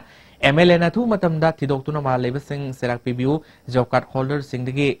asangbina MLA na thu matamda thidoktuna ma leba sing serak pibiu job card holder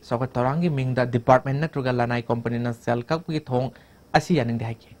singdagi sokat torangi mingda department natruga lanai company na sel kakpi thong asi yaning de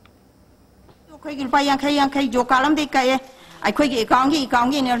haike Koi lupa yang kai jo kalam de kai ai koi gi account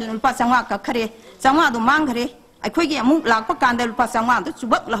gi ne lupa sangwa ka khare sangwa du mang khare ai koi gi amu lak pa kan de lupa sangwa du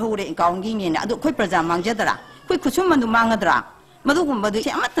subak la hore account gi ne adu koi praja mang jadara koi khusum man du mang adra madu gum badu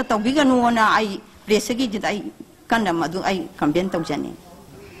amat ta bi ga nu na ai press gi jidai kan da madu ai campaign tau jani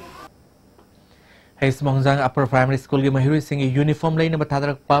Hais Mongjang Upper Primary School gi mahiri singi uniform lain na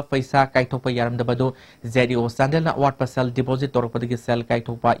batadrak pa paisa kai thopa yaram da badu ZDO sandal na award pasal deposit tor padagi sel kai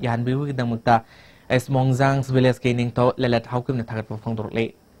thopa yan biwu gi damukta Hais Mongjang village gaining to lelat haukim na thagat phongdor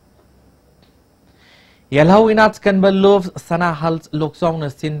le Yalhau inat kanbal love sana hals loksong na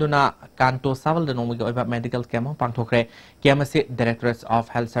sinduna kanto saval da nomi ga medical camp pangthokre KMC Directorate of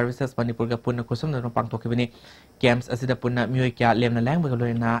Health Services Manipur ga punna kusum na pangthokibini camps asida punna mioi kya lemna lang ba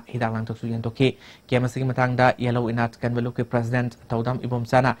na hidang lang toksu yan toki KMC gi matangda yellow inat kanbal ke president Taudam Ibom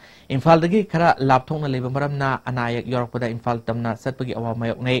Sana Imphal dagi khara lapthong na leba maram na anayak yorok pada Imphal tamna satpagi awa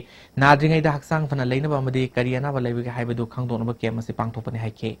mayok nei nadringai da haksang fana leina ba madi kariana ba lebi ga haibadu khangdon ba KMC pangthopani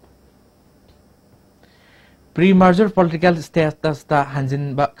haike Pre-merger political status ta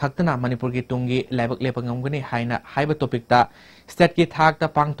hanjin ba khaktana Manipur gi tungi laibak lepangam gani haina haiba topic ta state ki thak ta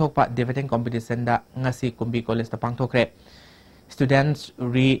pangthok pa debating competition da ngasi kumbi college ta pangthokre students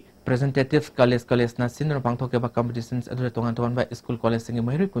representative college na sinro pangthok ba competitions adu tongan ba school college singi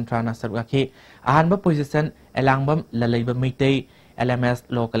mahiri kuntrana sarwaki ahan ba position elangbam lalaiba meitei LMS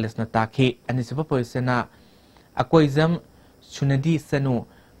law college na takhi anisiba position na akoizam chunadi sanu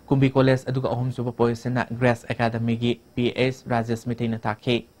Kumbi College aduga ahum suba position na Grace Academy gi PS Rajesh Mitai na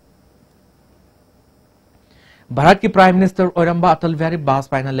takhi Bharat की prime minister Oramba Atal Bihari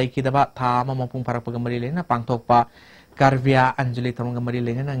Vajpayee लेखिदबा था मपुंग फारकपग मरी लेना पांगथोकपा कार्विया अंजलि थरंग मरी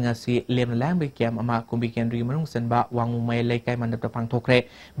लेना ngasi Lemna लांग cam अमा कुंबी केंद्रीय मनुंग सनबा वांगमुमय लेकाय मंडप पांगथोखरे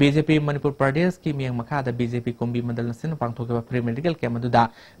BJP Manipur प्रदेश की मियंग मखादा बीजेपी कुंबी मंडल नसिन पांगथोखबा प्री मेडिकल कैम अदुदा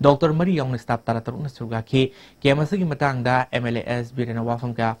डॉक्टर मरी यौंग स्टाफ तारा तरुन सुगाखी कैम असगी मतंगदा एमएलएएस बिरेना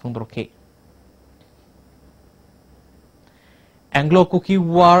वाफम का फुंगदरोखे एंग्लो कुकी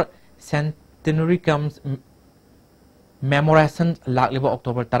वार सेंटेनरी कम्स मेमोरेशन लाखलिबा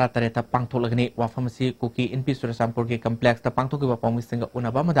अक्टोबर 13 पांगथोलगनी वाफम से कुकी इनपी सुरसामपुर के कम्प्लेक्स पांगथोकिबा पौमिसिंग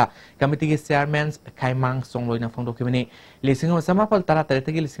उनबा कमिटी के चेयरमैन खाइमांग सोंगलोइना फोंदोकिबनी लिसिंग समापल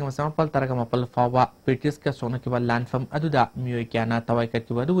 13 की लिसिंग समापल 13 फावा ब्रिटिश का सोनकिबा लानफम अदुदा मियोय क्याना तवाई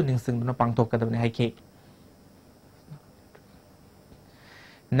कटकिबा दु निंगसिंगदुना पांगथोकदबने हाइके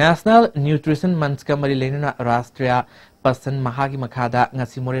नेशनल न्यूट्रिशन मंच का मरी लेना राष्ट्रीय पर्सन महागी मखादा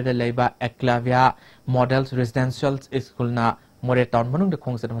ngasi मोरेदा लेबा एक्लाविया मॉडल्स रेजिडेंशियल स्कूल ना मोरे टाउन मनुंग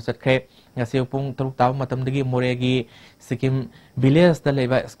खोंगसन होसतखे ngasi उपung 3 ताव मतमदगी मोरेगी सिक्किम विलेज दा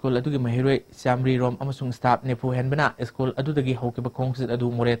लेबा स्कूल अदुगी महिरोय श्यामरी रोम अमसुंग स्टाफ नेफु हेनबना स्कूल अदुदगी होकिबा खोंगसित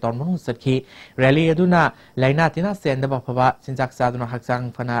अदु मोरे टाउन मनुंग सतखी रैली अदुना लाइना तिना सेंदबा फबा सिंजाक सादुना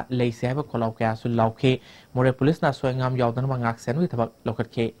हक्सांग फना लेसे हैबा खोलाव कया सु लावखे मोरे पुलिस ना सोयंगाम यावदन मंगाक सेनुई थबक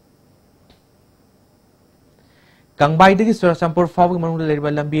लोखतखे कंबाइदगी सुरसामपुर फावग मनुंग लेरिबा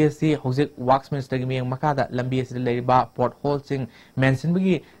लंबी असि होजिक वाक्स मिनिस्टर की मियंग मखादा लंबी असि लेरिबा पोर्ट होल सिंग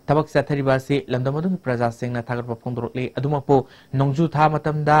मेंशनबगी थबक सथरिबा से लंदमदुंग प्रजा सिंग ना थागरबा फोंदरोले अदुमपो नोंजु था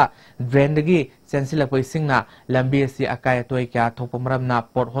मतमदा ड्रेनदगी सेंसिलपै सिंगना लंबी असि अकाय तोय क्या थोपमरमना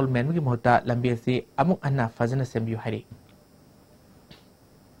पोर्ट होल मेनबगी महता लंबी असि अमुक अन्ना फजन सेम्बियु Hari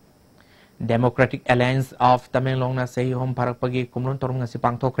democratic alliance of Tamil Nadu ना सही होम भारतपगी कुमरुन तोरम ngasi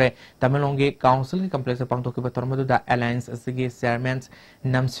पांगथोखरे तमिलनाडु के काउंसिल की कम्प्लेक्स पांगथोखिबा तोरमदुदा अलायंस असगी चेयरमैन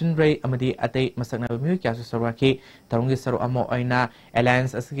नमसिन रे अमदी अतै मसकना मिउ क्यासु सरवाकी तोरमगी सरो अमो ओइना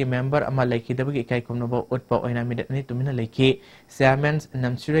अलायंस असगी मेंबर अमा लेखिदबगी इकाई कुमनबो उत्पा ओइना मिदनी तुमिना लेखि चेयरमैन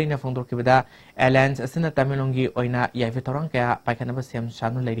नमसिरे ना फोंदोखिबदा अलायंस असना तमिलनाडु की ओइना याइफे तोरंग क्या पाइखनबा सेम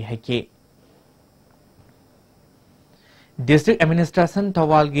सानु लेरि हाइके डिस्ट्रिक्ट एडमिनिस्ट्रेशन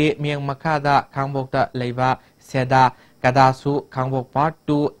थवाल के मियंग मखादा खांगबोकता लेबा सेदा कदासु खांगबोक पार्ट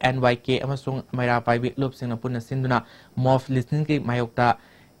 2 एनवाईके अमसुंग मैरा पाइबी लुपसिंग पुन सिंदुना मॉफ लिस्निंग के मायोक्ता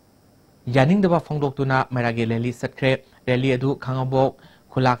यानिंगदबा फोंदोक्तुना मैरागे रैली सटख्रे रैली अदु खांगबोक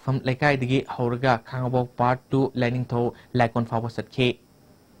खुलाकफम लेकाइदगी हौरगा खांगबोक पार्ट 2 लाइनिंग थो लाइकोन फावो सटखे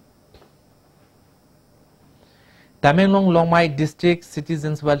Tamenglong लोंगमाई district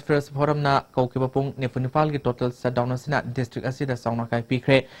citizens welfare forum ना कौकिबपुंग नेफुनिपाल की टोटल शटडाउन असिना डिस्ट्रिक्ट असिदा साउना kai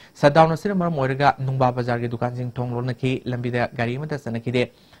पिखरे शटडाउन असिना मरम ओइरगा नुंगबा बाजार के दुकान सिंग थोंग लोनखि लंबीदा गाड़ी मता सनखिदे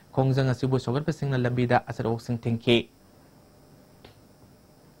खोंजंग असिबु सोगल पसिंगना लंबीदा असर ओक्सिंग थिंगखि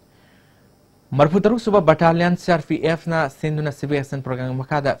मरफुतरुक सुबा बटालियन सीआरपीएफ ना सिंधुना सिविएशन प्रोग्राम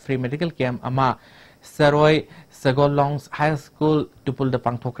मखादा फ्री मेडिकल कैंप अमा सरोय सगोलोंग्स हाई स्कूल टुपुल द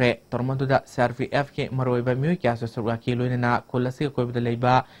पांगथोखरे तोरमदुदा सीआरपीएफ के मरोइबा म्युई क्यासो सुरवाकी लोइना कोलसी कोइबदा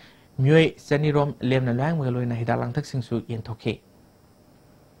लेबा म्युई सनीरोम Lemna long लोइना हिदालांथक सिंगसु येंथोखे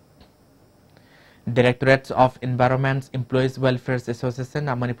Directorate of Environment Employees Welfare Association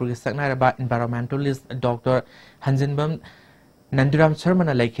na Manipur ki saknaraba environmentalist Dr. Hanjinbam Nanduram Sharma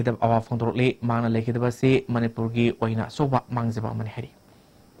na laikhidab awa phongdorli mangna laikhidaba se Manipur gi oina soba mangjaba mani hari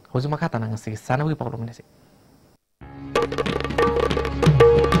hozuma kata nang se sanawi problem ne se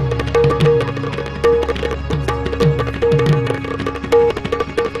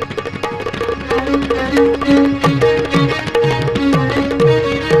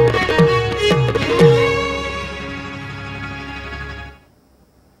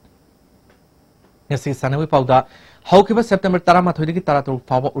ngasi sanawi pauda haukiba September 13 ki taratur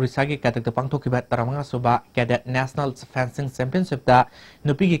fawa Orissa ki kadak da pangthokiba 15 suba cadet national fencing championship da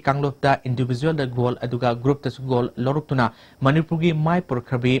nupi ki kanglop da individual da goal aduga group da goal loruptuna Manipur gi mai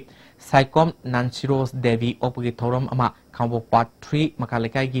purkhabi Saikom Nanchiros Devi opugi thoram ama khambok part 3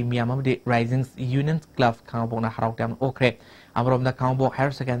 makalekai gi miyam amdi Rising Union Club khambok na harawtam okre amrom da khambok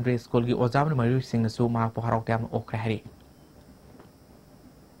higher secondary school gi ojam maru sing na su ma po harawtam okre hari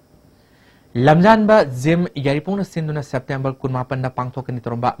Lamjanba Jim Yaripuna Sinduna September Kunmapan da Pangthokani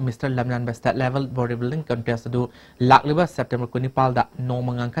Toromba Mr. Lamjanba State Level Bodybuilding Contest adu Lakliba September Kunipal da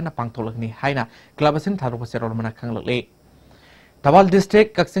Nomangangkan na Pangtholakni Haina Klabasin Tharupa Serolmana Kanglakle Tawal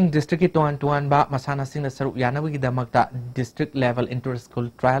District Kaksing District ki tuan ba masana sing na saruk yanabagi damakta District Level Inter-School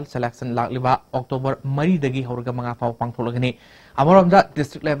Trial Selection Lakliba October Mari dagi horga mga faw pangtholakni Amoramda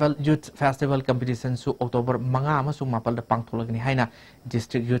District Level Youth Festival Competition su October mga amasung mapal da pangtholakni haina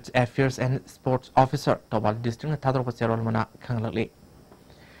District Youth Affairs and Sports Officer Tawal District na Tharupa Serolmana Kanglakle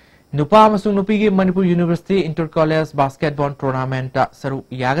Nupa amasung nupi gi Manipur University Inter College Basketball Tournament ta saru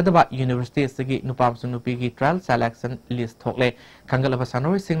yagadaba University sigi nupa amasung nupi gi trial selection list thokle khangalaba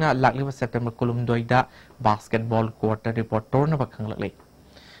sanoi singna lakliba September kulum doida basketball quarter report tournament khanglakle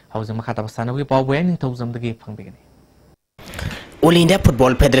hauzing makhata sanoi pawwen thozam dagi phangbigani All India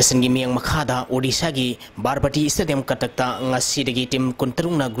Football Federation gi miyang makhada Odisha gi Barbati Stadium katakta ngasi dagi team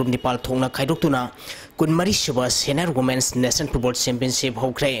kuntarungna group Nepal thongna khaidoktuna kunmari suba Senior Women's National Football Championship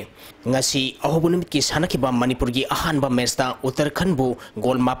hokre ngasi ahobunumit ki sanakiba Manipur gi ahanba match ta Uttarakhand bu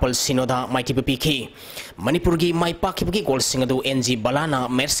goal mapal sinoda maiti bpk Manipur gi mai pakibagi goal singadu NG Balana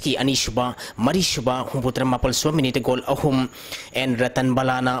match ki ani suba mari suba humputra mapal so minute goal ahum and Ratan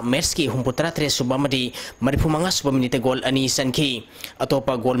Balana match ki humputra 3 suba madi maripu manga suba minute goal ani sanki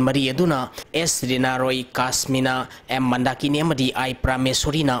atopa goal mari aduna S Rinaroy Kasmina M Mandaki ne madi I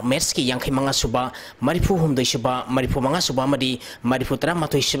Pramesorina match ki yangkai manga suba maripu humdai suba maripu manga suba madi maripu tra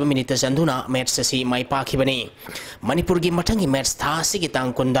matoi suba minute zanduna match sasi mai pakibani Manipur gi matangi match tha sigi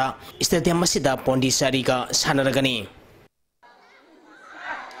tangkunda stadium masida Pondisari ga sanaragani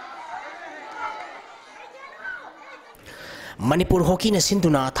Manipur hockey na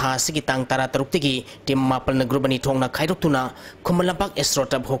sinduna tha sigi tang tara taruktigi team mapal na group ani thongna khaidoktuna Khumalapak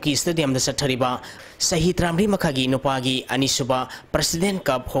Astroturf Hockey Stadium da sathariba Sahit Ramri Makagi Nupagi Anisuba President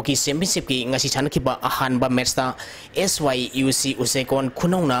Cup Hockey Championship ki ngasi chanakiba ahanba match ta SYUC Usekon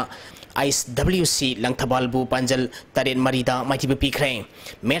Khunongna Ice WC Langthabalbu Panjal Taren Marida Maitiba Pikre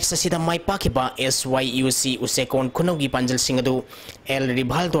match asida mai pakiba SYUC Usekon Khunonggi Panjal Singadu El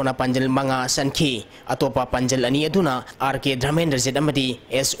Ribaldo na Panjal Manga Sanki atopa Panjal ani aduna RK Dramendra Zedamadi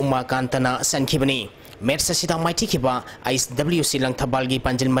S Umakantana Sankibani match asida mai tikiba Ice WC Langthabalgi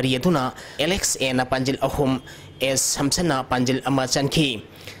Panjal Mari aduna LXA na Panjal Ahum S Samsana Panjal Ama Sanki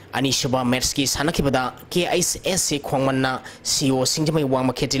Anishuba Merski Sanakibada KISS Kwangmanna CEO Singjamai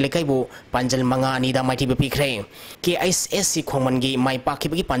Wama Kheti Lekaibu Panjal Manga Nida Maiti Bipikre KISS Kwangmangi Mai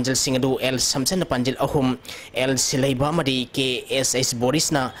Pakibagi Panjal Singadu L Samsana Panjal Ahum L Silaiba Madi KSS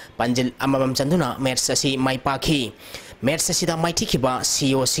Borisna Panjal Amabam Chanduna Mersasi Mai Paki Mersasida Maiti Kiba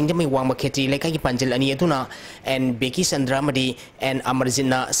CEO Singjamai Wama Kheti Lekai Panjal Ani Aduna and Becky Sandra Madi and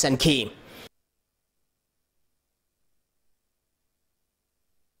Amarzina Sanki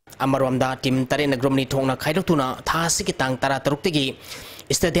Amarwamda team Tarena Grumni Tongna Kaidoktuna Thasiki Tang Tara Taruktigi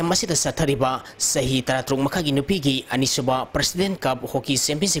Stadium Masida Sathariba Sahi Taratruk Makagi Nupigi Anisuba President Cup Hockey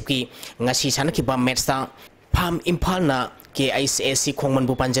Championship ki ngasi sanakiba match ta Pham Imphal na KISS Khongman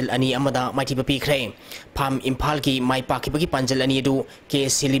bu Panjal ani amada maiti bapikre Pham Imphal ki mai pakibagi Panjal ani du K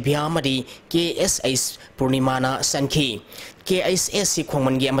Silibia madi KSS Purnimana Sanki KISS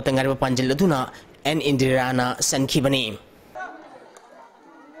Khongman gi amata ngariba Panjal aduna N Indirana Sanki bani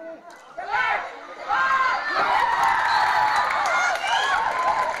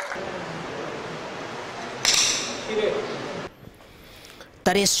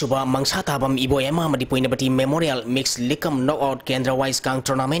Tares Suba Mangsa Tabam Iboyama Madipoinabati Memorial Mixed Likam Knockout Kendra Wise Kang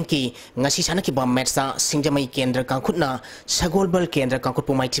Tournament ki ngasi sanakiba match ta Singjamai Kendra Kangkutna Sagolbal Kendra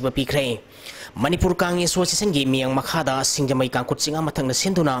Kangkutpu Maitiba Pikre Manipur Kang Association gi miyang makhada Singjamai Kangkut singa mathangna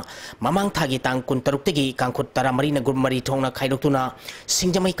senduna mamang thagi tang kun taruktagi Kangkut taramari na group mari thongna khaidoktuna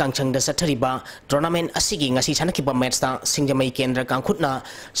Singjamai Kangchang da sathariba tournament asigi ngasi sanakiba match ta Singjamai Kendra Kangkutna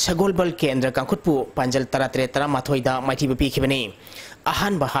Sagolbal Kendra Kangkutpu Panjal Taratre Taramathoida Maitiba Pikibani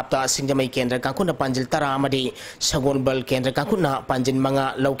Ahan bahapta Singjamai Kendra Kangkutna Panjil Tara Amadi Sagolbal Kendra Kangkutna Panjin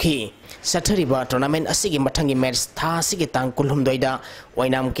Manga Lauki Sathariba tournament asigi mathangi match tha sigi tang kulhumdoida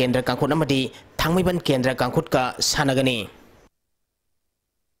Wainam Kendra Kangkut Amadi Thangmaiban Kendra Kangkut ka sanagani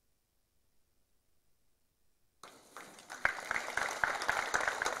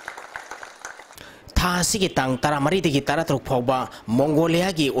Tha sigi tang taramari digi taratruk phawba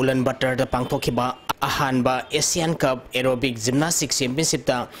Mongolia gi Ulaanbaatar da pangthokiba Ahanba Asian Cup Aerobic Gymnastics Championship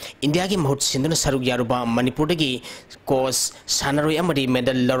ta India gi mahut sinduna saruk yaruba Manipur dagi coach sanaroi amadi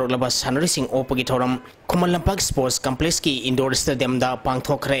medal laroklaba sanaroi sing opagi thoram Khumalapak Sports Complex ki indoor stadium da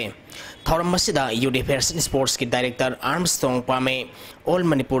pangthokre Thoram masida Youth Affairs Sports ki director Armstrong Pame All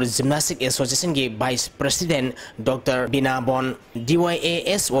Manipur Gymnastics Association ki vice president Dr. Binabon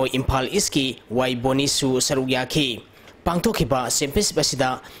DYASO Imphal Iski Y Bonisu saruk yaki Pangthokiba championship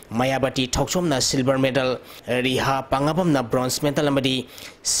asida Mayabati Thokchomna silver medal Riha Pangabamna bronze medal amadi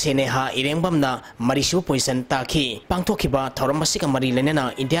Seneha Irengbamna marisu position taki Pangthokiba Thoramasika mari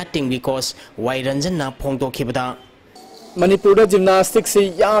lenena India team because Y Ranjanna phongtokibada Manipur gymnastics si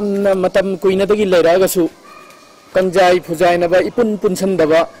yamna matam kuina dagi leiragasu kanjai phujai naba ipun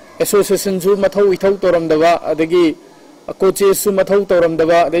punsandaba association su mathau ithau toramdaba adagi coaches su mathau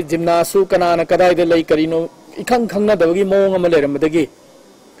toramdaba de gymnast su kanana kadai de lei karino ikhang khangna dabagi mong ama leram dagi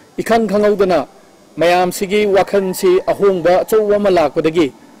इखंग खंगौदना मयाम सिगी वाखन C अहोंगबा चौवा लाकपदगी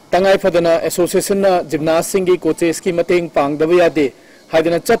तंगाई Fadna association gymnast सिंगी coaches की मतेंग पांगदब यादे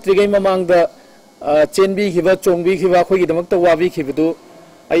हाइदना चत्रिगै ममांगदा चेनबी खिबा चोंगबी खिबा अखोगी दमकता वाबी खिबदु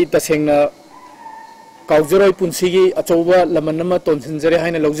आई तसेंगना काउजरोय पुंसीगी अचौबा लमन नमा तोनसिनजरे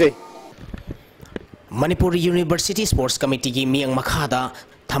हाइना लौजै Manipur university sports committee की मियंग मखादा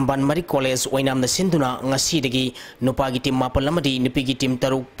थंबान मरी college ओइनामना सिंधुना ngasi नुपागी team मापल नुपीगी team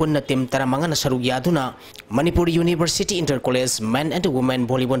तरुक पुन्ना team तरामंगना सरुक यादुना Manipur university inter college main and women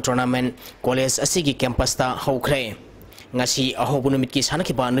volleyball tournament college असिगी campus ता हौख्रे ngasi ahobu numit ki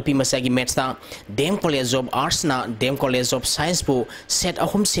sanakiba nupi masagi match ta dem college of arts na dem college of science bu set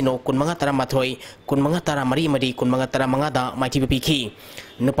ahum sino kunmanga tara mathoi kunmanga tara mari mari kunmanga tara manga da maiti bpiki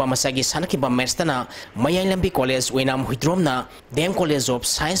nupa masagi sanakiba match ta na mayai lambi college wenam huidrom na dem college of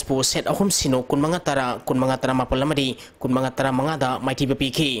science bu set ahum sino kunmanga tara mapal mari kunmanga tara manga da maiti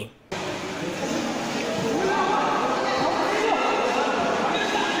bpiki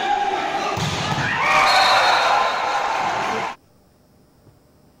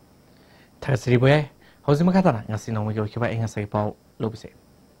Thakasiri boy, how's my katana? Ngasi nong magi kiba inga sai pau lobise.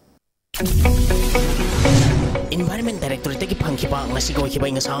 Environment Directorate ki phangkiba ngasi go kiba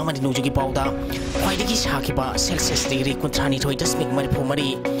inga sama di nuju ki pau da khwaidi ki sa kiba Celsius degree kuntrani thoi dasmik mari phumari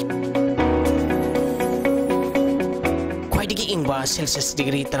khwaidi ki ingba Celsius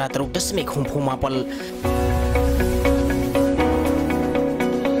degree tara taruk dasmik humphuma pal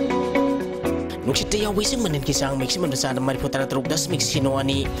Nuksite ya wising manin kisang maximum dasada mari putara teruk dasmik sino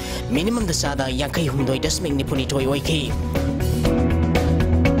ani minimum dasada yang kai humdoi dasmik ni puni toy oiki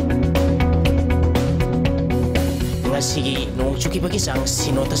ngasigi nong chuki bagi sang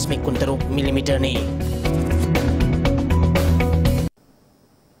sino dasmik kuntaruk millimeter ni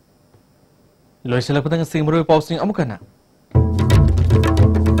Loisela putang singmuru pausing amukana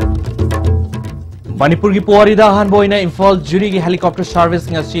Manipur की पुआरी दा हान बोइना इंफॉल जुरी की helicopter service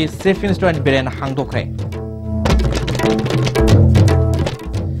ngasi safe minister villain हांगदोखरे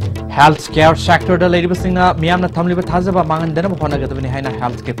health care sector दा लेरिबसिंगना मियामना थमलिबा थाजबा मांगनदना होनागदबनि हाइना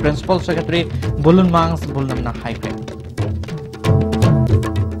health के principal secretary बुलुन मांग्स बुलनमना हाइक्रे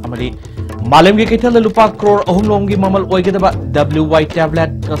अमरी मालेम के कैथल लुपा करोड़ अहुमलोम की ममल ओइगदबा WY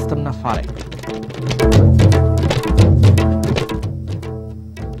tablet custom ना फारे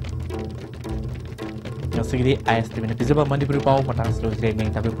Segini ASTV na pizza ba Manipuri pau matang slow jre ngai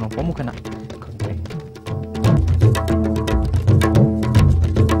tabi puno pomukana